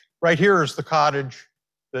beach. Right here is the cottage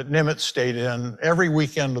that Nimitz stayed in every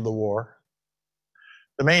weekend of the war.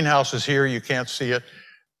 The main house is here. You can't see it.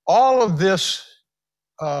 All of this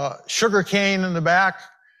sugar cane in the back,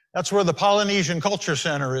 that's where the Polynesian Culture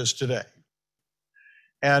Center is today.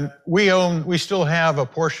 And we still have a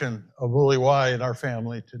portion of Muliwai in our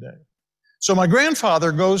family today. So my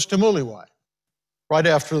grandfather goes to Muliwai right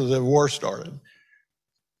after the war started.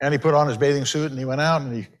 And he put on his bathing suit and he went out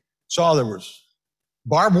and he saw there was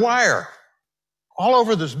barbed wire all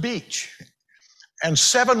over this beach and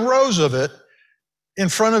 7 rows of it in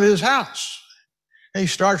front of his house. And he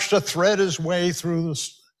starts to thread his way through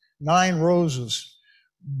this 9 rows of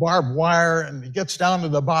barbed wire, and he gets down to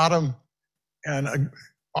the bottom, and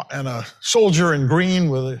a soldier in green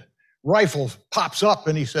with a rifle pops up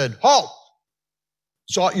and he said, "Halt!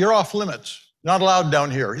 So you're off limits. Not allowed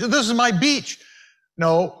down here." He said, "This is my beach."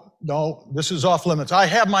 No, this is off limits. I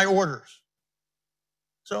have my orders.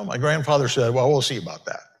 So my grandfather said, "Well, we'll see about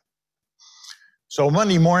that." So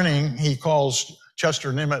Monday morning, he calls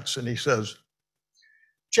Chester Nimitz and he says,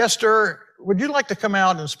 "Chester, would you like to come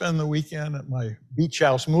out and spend the weekend at my beach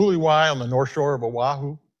house, Muliwai, on the north shore of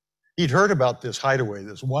Oahu?" He'd heard about this hideaway,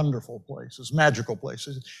 this wonderful place, this magical place.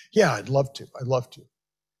 He said, "Yeah, I'd love to.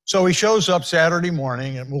 So he shows up Saturday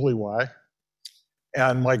morning at Muliwai,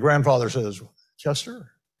 and my grandfather says,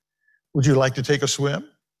 "Chester, would you like to take a swim?"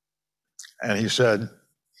 And he said,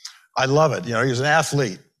 "I love it." You know, he's an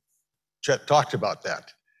athlete. Chet talked about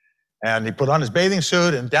that. And he put on his bathing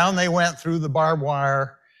suit, and down they went through the barbed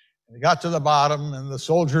wire. And he got to the bottom, and the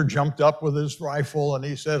soldier jumped up with his rifle, and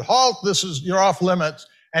he said, "Halt, you're off limits."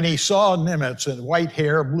 And he saw Nimitz and white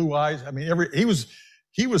hair, blue eyes. I mean, he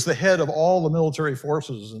was the head of all the military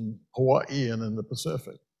forces in Hawaii and in the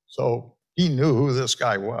Pacific. So he knew who this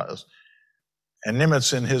guy was. And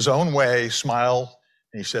Nimitz, in his own way, smiled,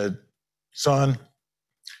 and he said, "Son,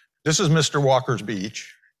 this is Mr. Walker's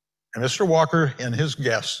beach, and Mr. Walker and his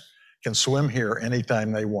guests can swim here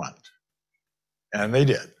anytime they want." And they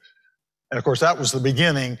did. And of course, that was the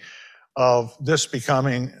beginning of this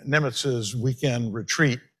becoming Nimitz's weekend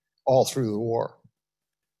retreat all through the war.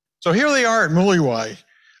 So here they are at Muliwai.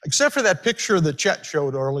 Except for that picture that Chet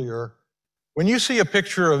showed earlier, when you see a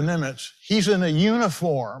picture of Nimitz, he's in a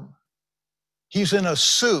uniform. He's in a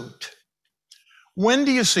suit. When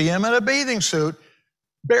do you see him in a bathing suit,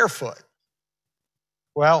 barefoot?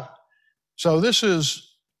 Well, so this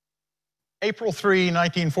is April 3,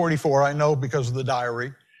 1944. I know because of the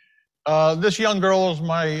diary. This young girl is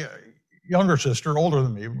my younger sister, older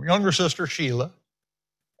than me, younger sister Sheila.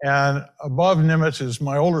 And above Nimitz is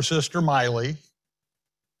my older sister Miley.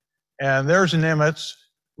 And there's Nimitz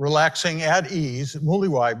relaxing at ease at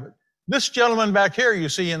Muliwai. But this gentleman back here you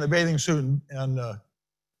see in the bathing suit and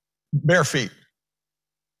bare feet.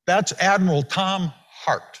 That's Admiral Tom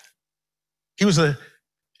Hart. He was the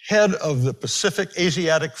head of the Pacific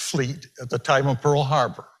Asiatic Fleet at the time of Pearl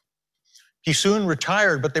Harbor. He soon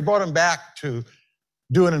retired, but they brought him back to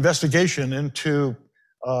do an investigation into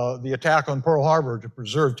the attack on Pearl Harbor to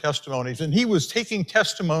preserve testimonies. And he was taking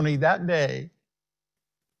testimony that day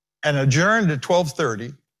and adjourned at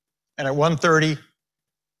 12:30. And at 1:30,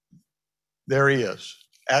 there he is,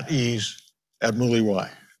 at ease at Muliwai.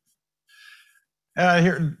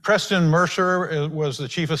 Here, Preston Mercer was the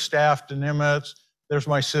chief of staff to Nimitz. There's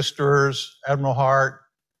my sisters, Admiral Hart,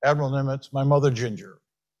 Admiral Nimitz, my mother Ginger.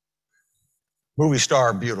 Movie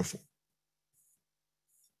star, beautiful.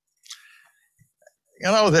 You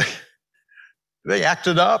know, they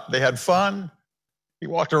acted up, they had fun. He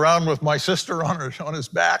walked around with my sister on his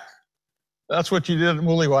back. That's what you did at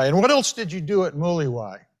Muliwai. And what else did you do at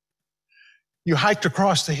Muliwai? You hiked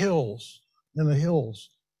across the hills,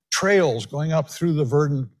 trails going up through the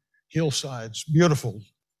verdant hillsides. Beautiful.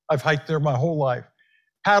 I've hiked there my whole life.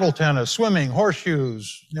 Paddle tennis, swimming,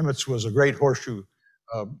 horseshoes. Nimitz was a great horseshoe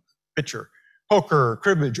pitcher. Poker,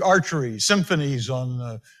 cribbage, archery, symphonies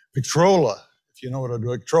on Victrola, if you know what a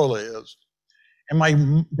Victrola is. And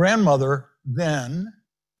my grandmother then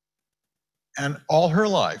And all her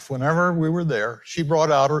life, whenever we were there, she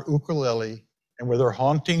brought out her ukulele, and with her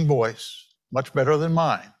haunting voice, much better than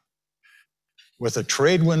mine, with the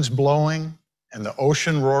trade winds blowing and the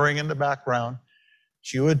ocean roaring in the background,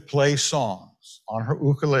 she would play songs on her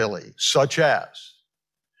ukulele, such as,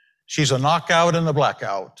 she's a knockout in the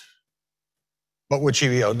blackout, but would she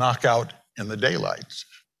be a knockout in the daylights?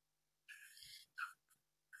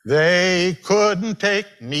 They couldn't take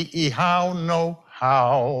Niihau no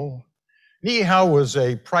how. Niihau was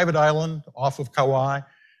a private island off of Kauai,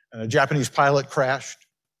 and a Japanese pilot crashed,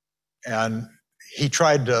 and he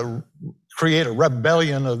tried to create a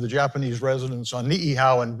rebellion of the Japanese residents on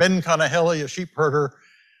Niihau, and Ben Kanahele, a sheep herder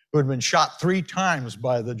who had been shot 3 times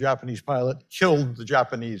by the Japanese pilot, killed the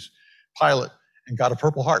Japanese pilot and got a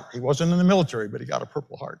Purple Heart. He wasn't in the military, but he got a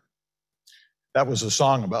Purple Heart. That was a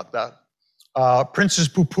song about that. Princess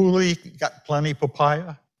Pupuli got plenty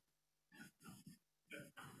papaya.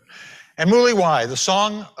 And Muliwai, the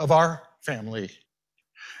song of our family.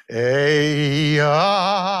 Eia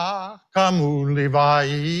kamuliwai,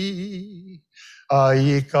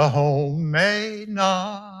 aika home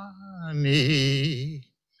nani.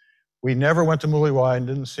 We never went to Muliwai and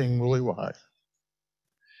didn't sing Muliwai.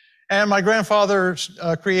 And my grandfather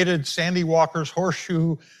created Sandy Walker's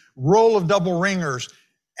horseshoe roll of double ringers,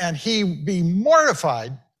 and he was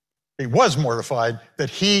mortified that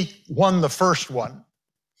he won the first one.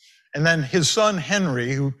 And then his son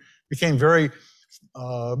Henry, who became very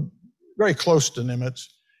close to Nimitz,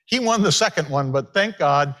 he won the second one, but thank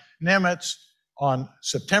God, Nimitz on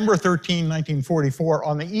September 13, 1944,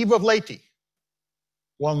 on the eve of Leyte,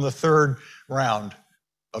 won the 3rd round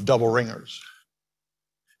of double ringers.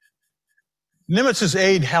 Nimitz's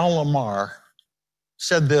aide, Hal Lamar,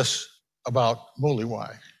 said this about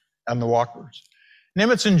Muliwai and the Walkers.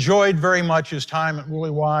 Nimitz enjoyed very much his time at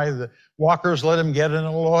Muliwai. The Walkers let him get in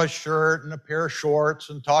a law shirt and a pair of shorts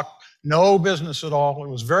and talk no business at all. It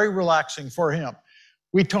was very relaxing for him.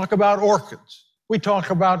 We talk about orchids. We talk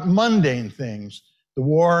about mundane things. The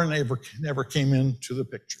war never came into the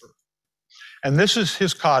picture. And this is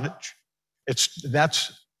his cottage.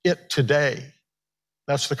 That's it today.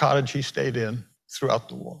 That's the cottage he stayed in throughout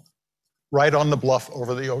the war, right on the bluff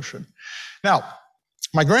over the ocean. Now,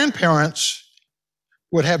 my grandparents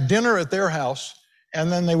would have dinner at their house,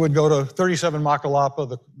 and then they would go to 37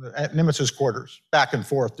 Makalapa, at Nimitz's quarters, back and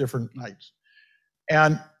forth, different nights.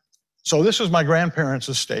 And so this was my grandparents'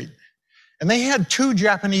 estate. And they had 2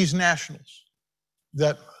 Japanese nationals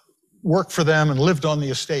that worked for them and lived on the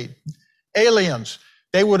estate. Aliens,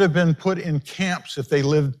 they would have been put in camps if they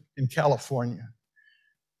lived in California.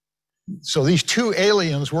 So these 2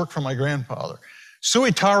 aliens worked for my grandfather.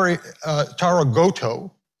 Suitara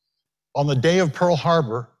Goto, on the day of Pearl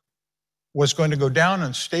Harbor, was going to go down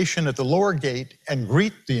and station at the lower gate and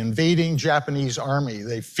greet the invading Japanese army.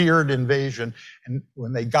 They feared invasion, and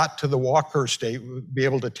when they got to the Walker estate, would be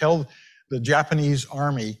able to tell the Japanese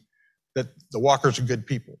army that the Walkers are good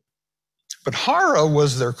people. But Hara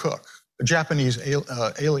was their cook, a Japanese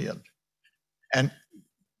alien. And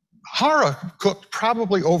Hara cooked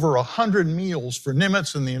probably over 100 meals for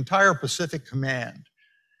Nimitz and the entire Pacific Command.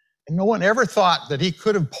 And no one ever thought that he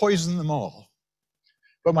could have poisoned them all.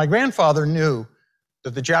 But my grandfather knew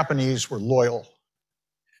that the Japanese were loyal.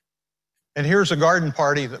 And here's a garden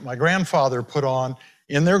party that my grandfather put on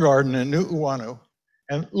in their garden in Nu'uanu.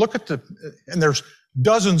 And look at and there's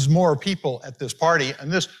dozens more people at this party.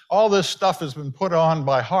 And all this stuff has been put on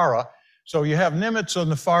by Hara. So you have Nimitz on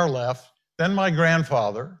the far left, then my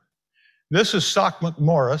grandfather. This is Sock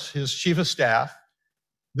McMorris, his chief of staff.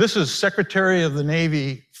 This is Secretary of the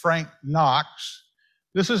Navy Frank Knox.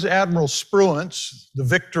 This is Admiral Spruance, the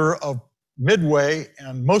victor of Midway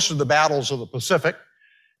and most of the battles of the Pacific.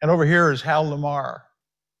 And over here is Hal Lamar.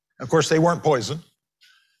 Of course, they weren't poisoned.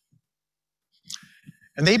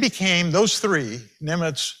 And they became, those 3,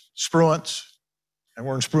 Nimitz, Spruance, and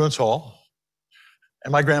we're in Spruance Hall,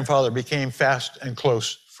 and my grandfather became fast and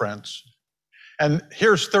close friends. And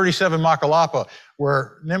here's 37 Makalapa,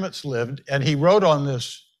 where Nimitz lived, and he wrote on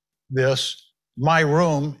this, my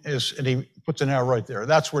room is, and he puts an arrow right there.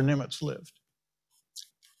 That's where Nimitz lived.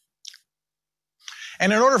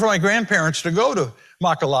 And in order for my grandparents to go to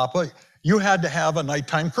Makalapa, you had to have a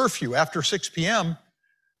nighttime curfew. After 6 p.m.,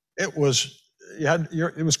 it was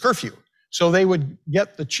curfew. So they would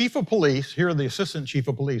get the chief of police, here the assistant chief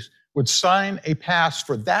of police, would sign a pass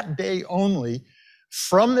for that day only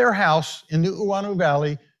from their house in Nu'uanu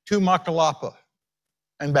Valley to Makalapa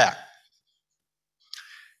and back.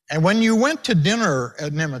 And when you went to dinner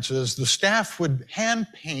at Nimitz's, the staff would hand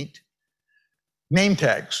paint name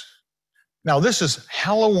tags. Now, this is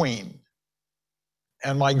Halloween.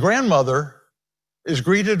 And my grandmother is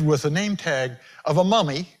greeted with a name tag of a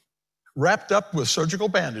mummy wrapped up with surgical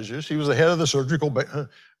bandages. He was the head of the surgical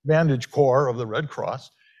bandage corps of the Red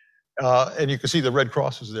Cross. And you can see the Red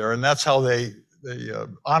Cross is there. And that's how they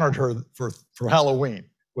honored her for Halloween,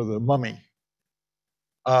 with a mummy.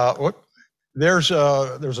 There's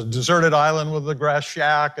a deserted island with a grass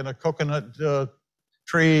shack and a coconut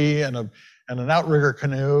tree and an outrigger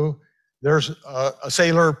canoe. There's a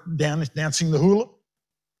sailor dancing the hula.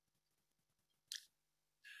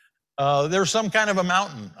 There's some kind of a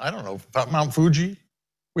mountain. I don't know, Mount Fuji.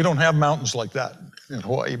 We don't have mountains like that in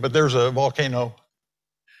Hawaii, but there's a volcano.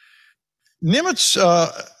 Nimitz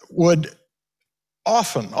would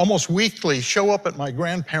often, almost weekly, show up at my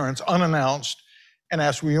grandparents unannounced and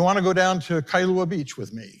ask, "Well, you want to go down to Kailua Beach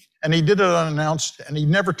with me?" And he did it unannounced, and he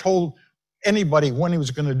never told anybody when he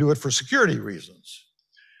was going to do it for security reasons.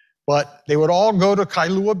 But they would all go to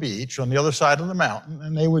Kailua Beach on the other side of the mountain,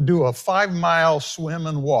 and they would do a 5-mile swim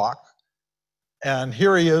and walk. And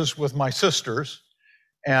here he is with my sisters.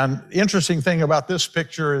 And the interesting thing about this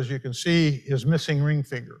picture is you can see his missing ring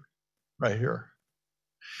finger right here.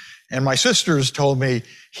 And my sisters told me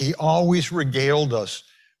he always regaled us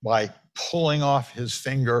by pulling off his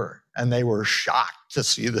finger, and they were shocked to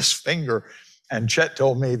see this finger. And Chet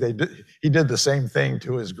told me he did the same thing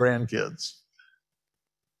to his grandkids.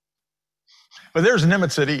 But there's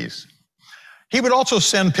Nimitz at ease. He would also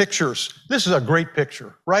send pictures. This is a great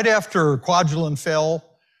picture. Right after Kwajalein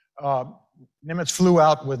fell, Nimitz flew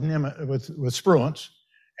out with Spruance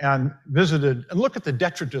and visited, and look at the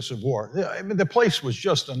detritus of war. I mean, the place was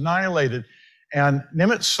just annihilated. And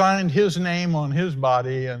Nimitz signed his name on his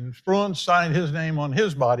body, and Spruance signed his name on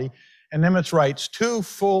his body. And Nimitz writes, "Two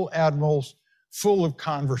full admirals full of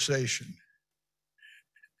conversation."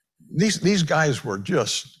 These guys were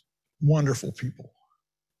just wonderful people.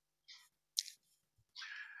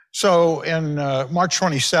 So in March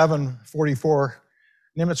 27, 44,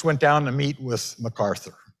 Nimitz went down to meet with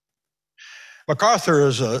MacArthur.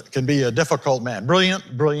 MacArthur can be a difficult man,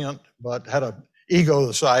 brilliant, but had an ego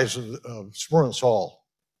the size of Spruance Hall.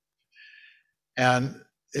 And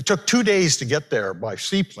it took 2 days to get there by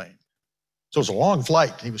seaplane. So it was a long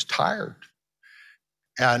flight. He was tired.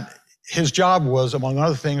 And his job was, among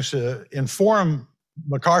other things, to inform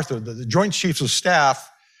MacArthur that the Joint Chiefs of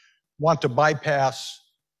Staff want to bypass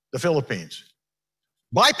the Philippines.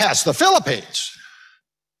 Bypass the Philippines?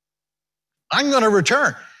 I'm going to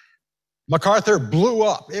return. MacArthur blew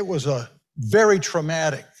up. It was a very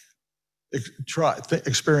traumatic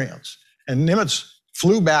experience. And Nimitz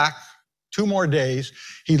flew back 2 more days.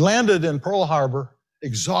 He landed in Pearl Harbor,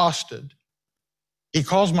 exhausted. He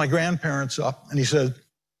calls my grandparents up and he said,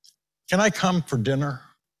 "Can I come for dinner?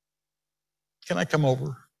 Can I come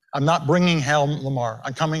over? I'm not bringing Hal Lamar.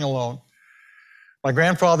 I'm coming alone." My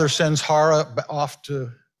grandfather sends Hara off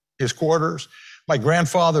to his quarters. My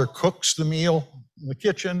grandfather cooks the meal in the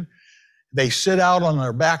kitchen. They sit out on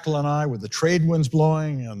their back lanai with the trade winds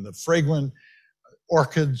blowing and the fragrant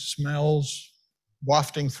orchid smells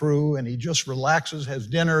wafting through, and he just relaxes, has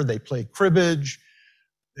dinner. They play cribbage.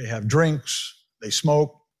 They have drinks. They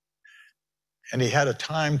smoke. And he had a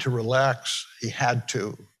time to relax. He had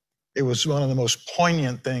to. It was one of the most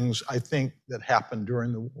poignant things, I think, that happened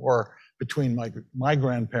during the war between my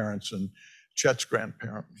grandparents and Chet's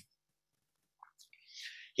grandparents.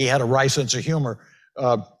 He had a wry sense of humor.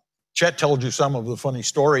 Chet told you some of the funny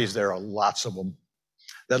stories. There are lots of them.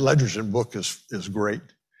 That Ledgerton book is great.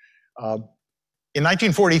 In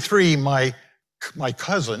 1943, my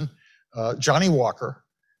cousin, Johnny Walker,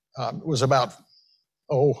 was about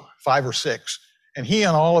 5 or 6, and he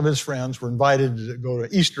and all of his friends were invited to go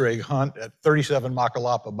to Easter egg hunt at 37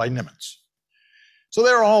 Makalapa by Nimitz. So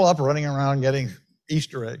they're all up running around getting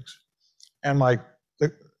Easter eggs. And my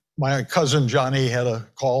cousin Johnny had a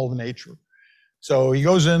call of nature. So he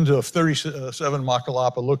goes into 37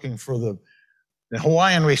 Makalapa looking for in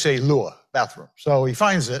Hawaiian we say lua, bathroom. So he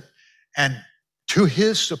finds it, and to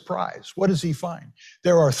his surprise, what does he find?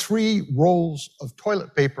 There are 3 rolls of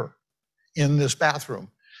toilet paper in this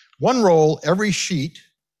bathroom. 1 roll, every sheet,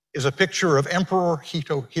 is a picture of Emperor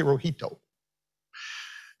Hirohito.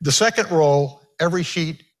 The second roll, every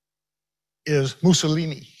sheet, is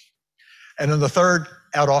Mussolini. And in the third,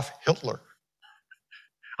 Adolf Hitler.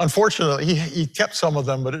 Unfortunately, he kept some of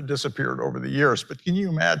them, but it disappeared over the years. But can you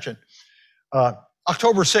imagine?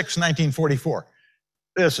 October 6, 1944.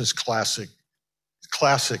 This is classic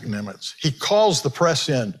Nimitz. He calls the press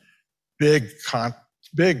in, big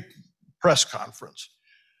press conference.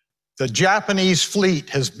 The Japanese fleet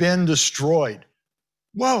has been destroyed.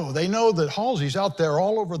 Whoa, they know that Halsey's out there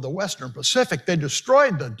all over the Western Pacific. They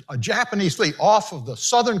destroyed a Japanese fleet off of the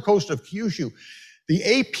southern coast of Kyushu.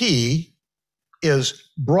 The AP is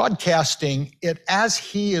broadcasting it as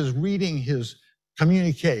he is reading his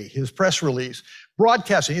communique, his press release,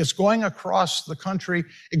 broadcasting. It's going across the country.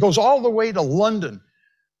 It goes all the way to London.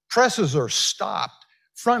 Presses are stopped.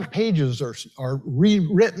 Front pages are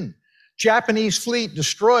rewritten. Japanese fleet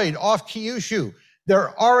destroyed off Kyushu.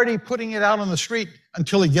 They're already putting it out on the street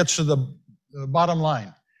until he gets to the bottom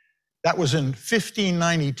line. That was in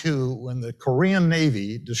 1592 when the Korean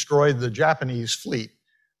Navy destroyed the Japanese fleet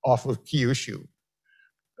off of Kyushu.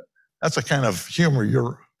 That's the kind of humor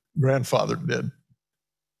your grandfather did.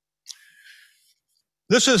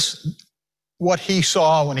 This is what he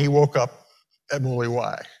saw when he woke up at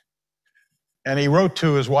Lilly. And he wrote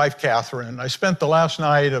to his wife, Catherine, I spent the last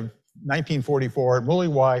night of 1944 at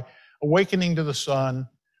Lilly, awakening to the sun,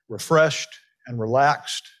 refreshed and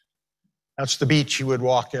relaxed. That's the beach he would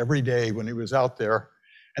walk every day when he was out there.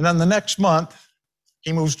 And then the next month,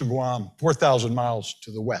 he moves to Guam, 4,000 miles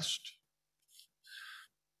to the west.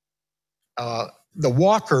 The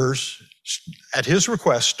walkers, at his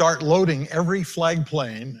request, start loading every flag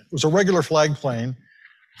plane. It was a regular flag plane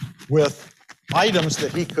with items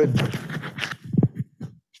that he could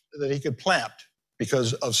plant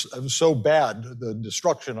because it was so bad, the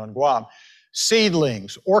destruction on Guam.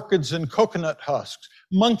 Seedlings, orchids and coconut husks,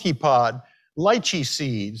 monkey pod, lychee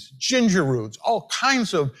seeds, ginger roots, all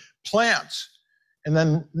kinds of plants. And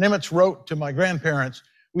then Nimitz wrote to my grandparents,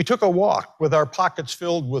 we took a walk with our pockets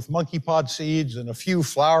filled with monkey pod seeds and a few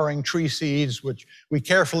flowering tree seeds, which we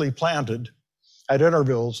carefully planted at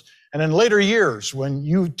intervals. And in later years, when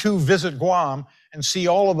you too visit Guam and see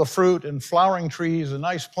all of the fruit and flowering trees and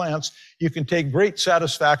nice plants, you can take great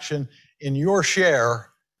satisfaction in your share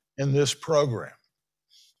in this program.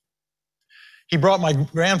 He brought my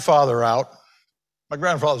grandfather out. My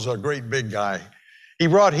grandfather's a great big guy. He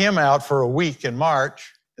brought him out for a week in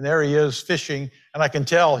March, and there he is fishing, and I can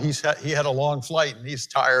tell he had a long flight and he's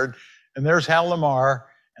tired. And there's Hal Lamar,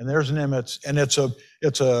 and there's Nimitz, and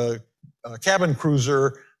it's a cabin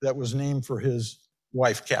cruiser that was named for his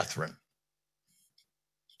wife, Catherine.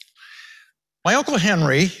 My Uncle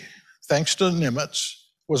Henry, thanks to Nimitz,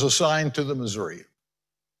 was assigned to the Missouri.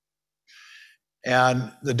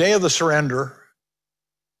 And the day of the surrender,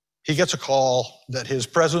 he gets a call that his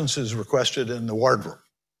presence is requested in the wardroom.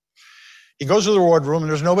 He goes to the wardroom, and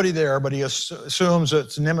there's nobody there, but he assumes that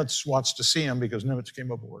Nimitz wants to see him because Nimitz came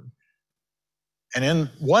aboard. And in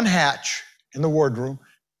one hatch in the wardroom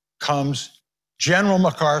comes General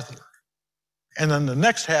MacArthur. And then the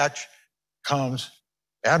next hatch comes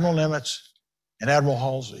Admiral Nimitz and Admiral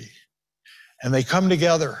Halsey. And they come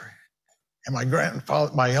together. And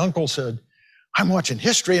my uncle said, I'm watching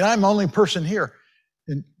history, and I'm the only person here.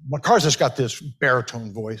 And MacArthur's got this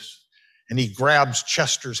baritone voice. And he grabs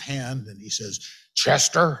Chester's hand and he says,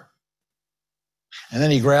 Chester. And then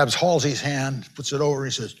he grabs Halsey's hand, puts it over,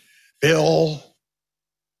 and he says, Bill,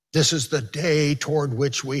 this is the day toward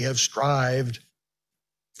which we have strived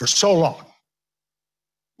for so long.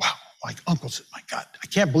 Wow, my uncle said, my God, I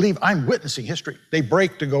can't believe I'm witnessing history. They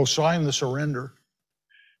break to go sign the surrender.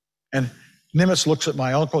 And Nimitz looks at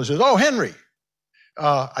my uncle and says, oh, Henry,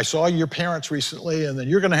 I saw your parents recently, and then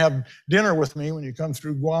you're going to have dinner with me when you come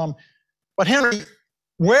through Guam. But Henry,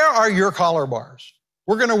 where are your collar bars?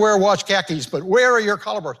 We're going to wear watch khakis, but where are your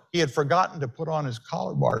collar bars? He had forgotten to put on his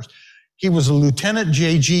collar bars. He was a Lieutenant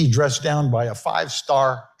JG dressed down by a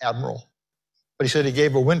 5-star admiral. But he said he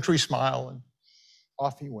gave a wintry smile and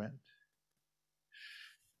off he went.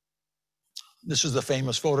 This is the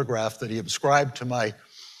famous photograph that he ascribed to my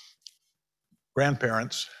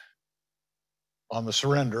grandparents on the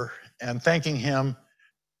surrender, and thanking him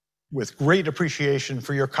with great appreciation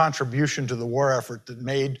for your contribution to the war effort that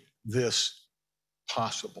made this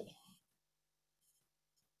possible.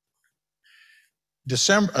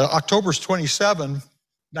 October 27,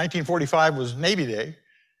 1945 was Navy Day,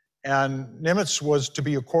 and Nimitz was to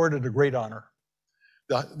be accorded a great honor.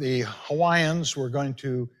 The Hawaiians were going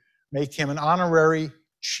to make him an honorary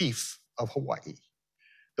chief of Hawaii,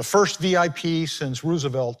 the first VIP since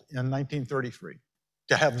Roosevelt in 1933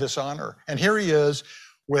 to have this honor. And here he is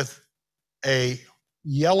with a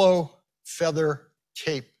yellow feather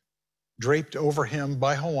cape draped over him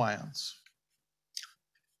by Hawaiians.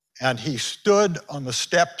 And he stood on the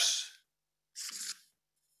steps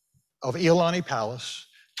of Iolani Palace,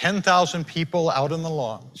 10,000 people out in the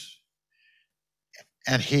lawns,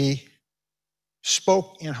 and he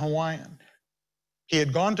spoke in Hawaiian. He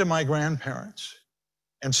had gone to my grandparents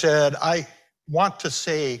and said, I want to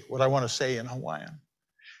say what I want to say in Hawaiian.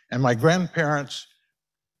 And my grandparents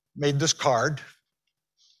made this card,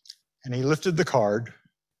 and he lifted the card,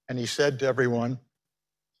 and he said to everyone,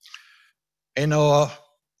 E noa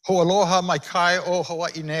ho'aloha mai kai o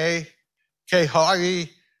Hawaii nei, ke ha'i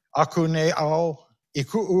aku nei au, I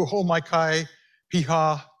ku'u ho mai kai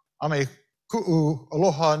piha, a me ku'u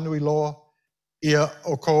aloha nui loa, ia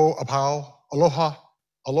o ko apau, aloha,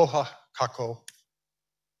 aloha kako.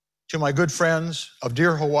 To my good friends of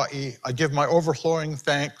dear Hawaii, I give my overflowing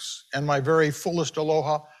thanks and my very fullest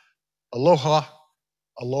aloha, aloha,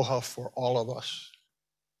 aloha for all of us.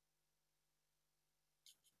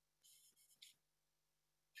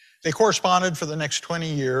 They corresponded for the next 20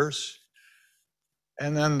 years.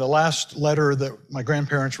 And then the last letter that my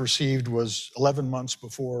grandparents received was 11 months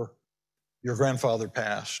before your grandfather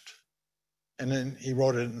passed. And then he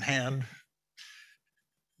wrote it in hand.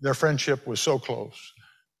 Their friendship was so close.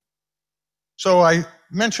 So I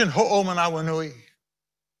mentioned Ho'o Manawa Nui.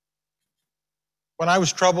 When I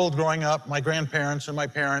was troubled growing up, my grandparents and my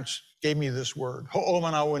parents gave me this word, Ho'o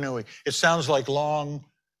Manawa Nui. It sounds like long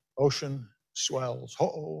ocean swells.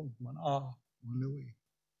 Ho'o Manawa Nui.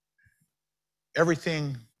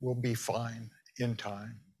 Everything will be fine in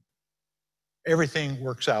time. Everything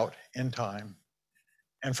works out in time.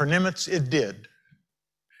 And for Nimitz, it did.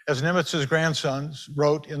 As Nimitz's grandsons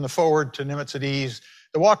wrote in the foreword to Nimitz at Ease,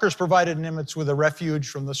 the Walkers provided Nimitz with a refuge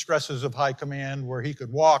from the stresses of high command where he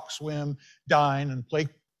could walk, swim, dine, and play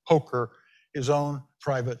poker, his own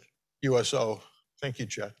private USO. Thank you,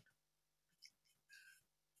 Chet.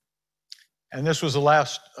 And this was the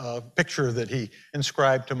last picture that he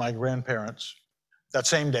inscribed to my grandparents that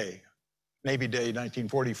same day, Navy Day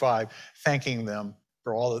 1945, thanking them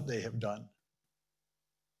for all that they have done.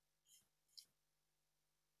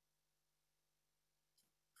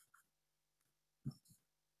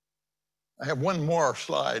 I have one more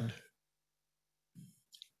slide.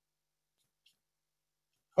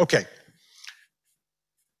 Okay.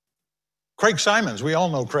 Craig Simons, we all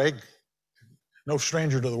know Craig, no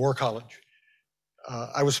stranger to the War College.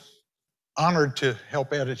 I was honored to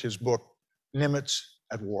help edit his book, Nimitz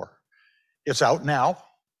at War. It's out now.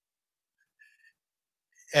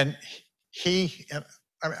 And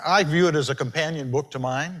I view it as a companion book to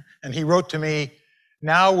mine. And he wrote to me,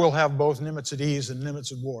 now we'll have both Nimitz at Ease and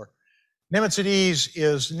Nimitz at War. Nimitz at Ease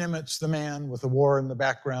is Nimitz the man with the war in the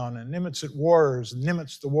background, and Nimitz at War is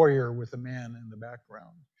Nimitz the warrior with the man in the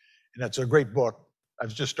background. And it's a great book.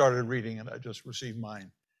 I've just started reading it. I just received mine.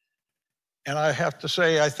 And I have to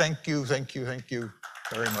say, I thank you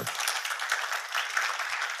very much.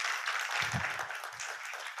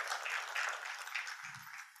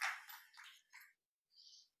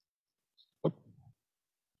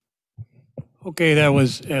 Okay, that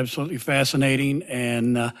was absolutely fascinating,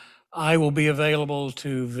 and I will be available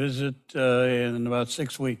to visit in about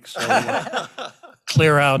 6 weeks. So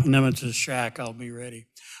clear out Nimitz's shack, I'll be ready.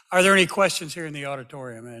 Are there any questions here in the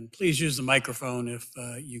auditorium? And please use the microphone if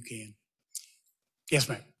you can. Yes,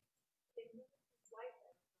 ma'am.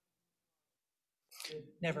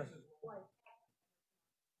 Never.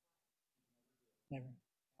 Never.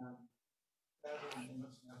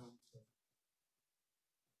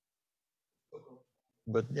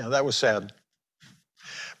 But yeah, that was sad.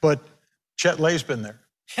 But Chet Lay's been there.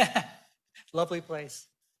 Lovely place.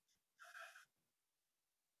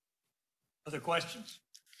 Other questions?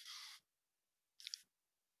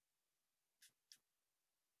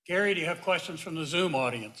 Gary, do you have questions from the Zoom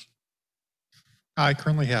audience? I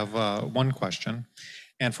currently have one question.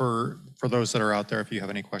 And for those that are out there, if you have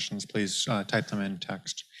any questions, please type them in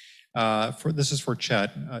text. This is for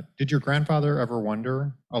Chet. Did your grandfather ever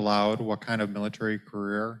wonder aloud what kind of military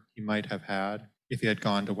career he might have had if he had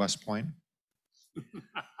gone to West Point?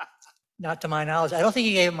 Not to my knowledge. I don't think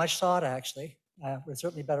he gave it much thought, actually. We're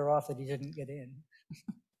certainly better off that he didn't get in.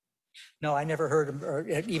 No, I never heard him or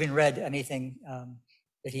even read anything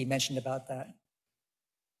that he mentioned about that.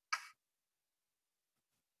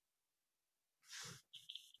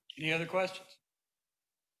 Any other questions?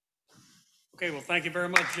 Okay, well, thank you very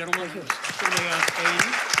much, gentlemen. It was truly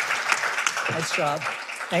outstanding. Nice job.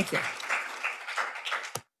 Thank you.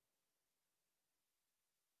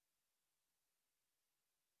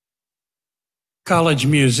 College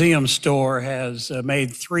Museum Store has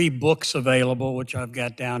made 3 books available, which I've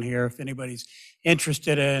got down here. If anybody's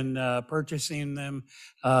interested in purchasing them,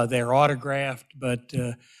 they're autographed, but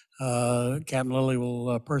Capt. Lilly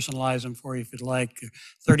will personalize them for you if you'd like.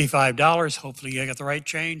 $35. Hopefully you get the right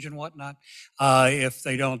change and whatnot. If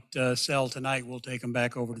they don't sell tonight, we'll take them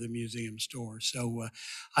back over to the museum store. So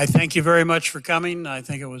I thank you very much for coming. I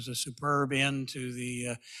think it was a superb end to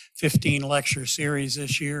the 15 lecture series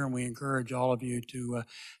this year, and we encourage all of you to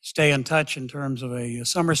stay in touch in terms of a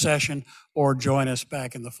summer session or join us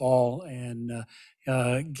back in the fall and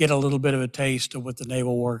get a little bit of a taste of what the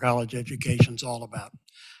Naval War College education is all about.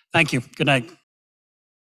 Thank you. Good night.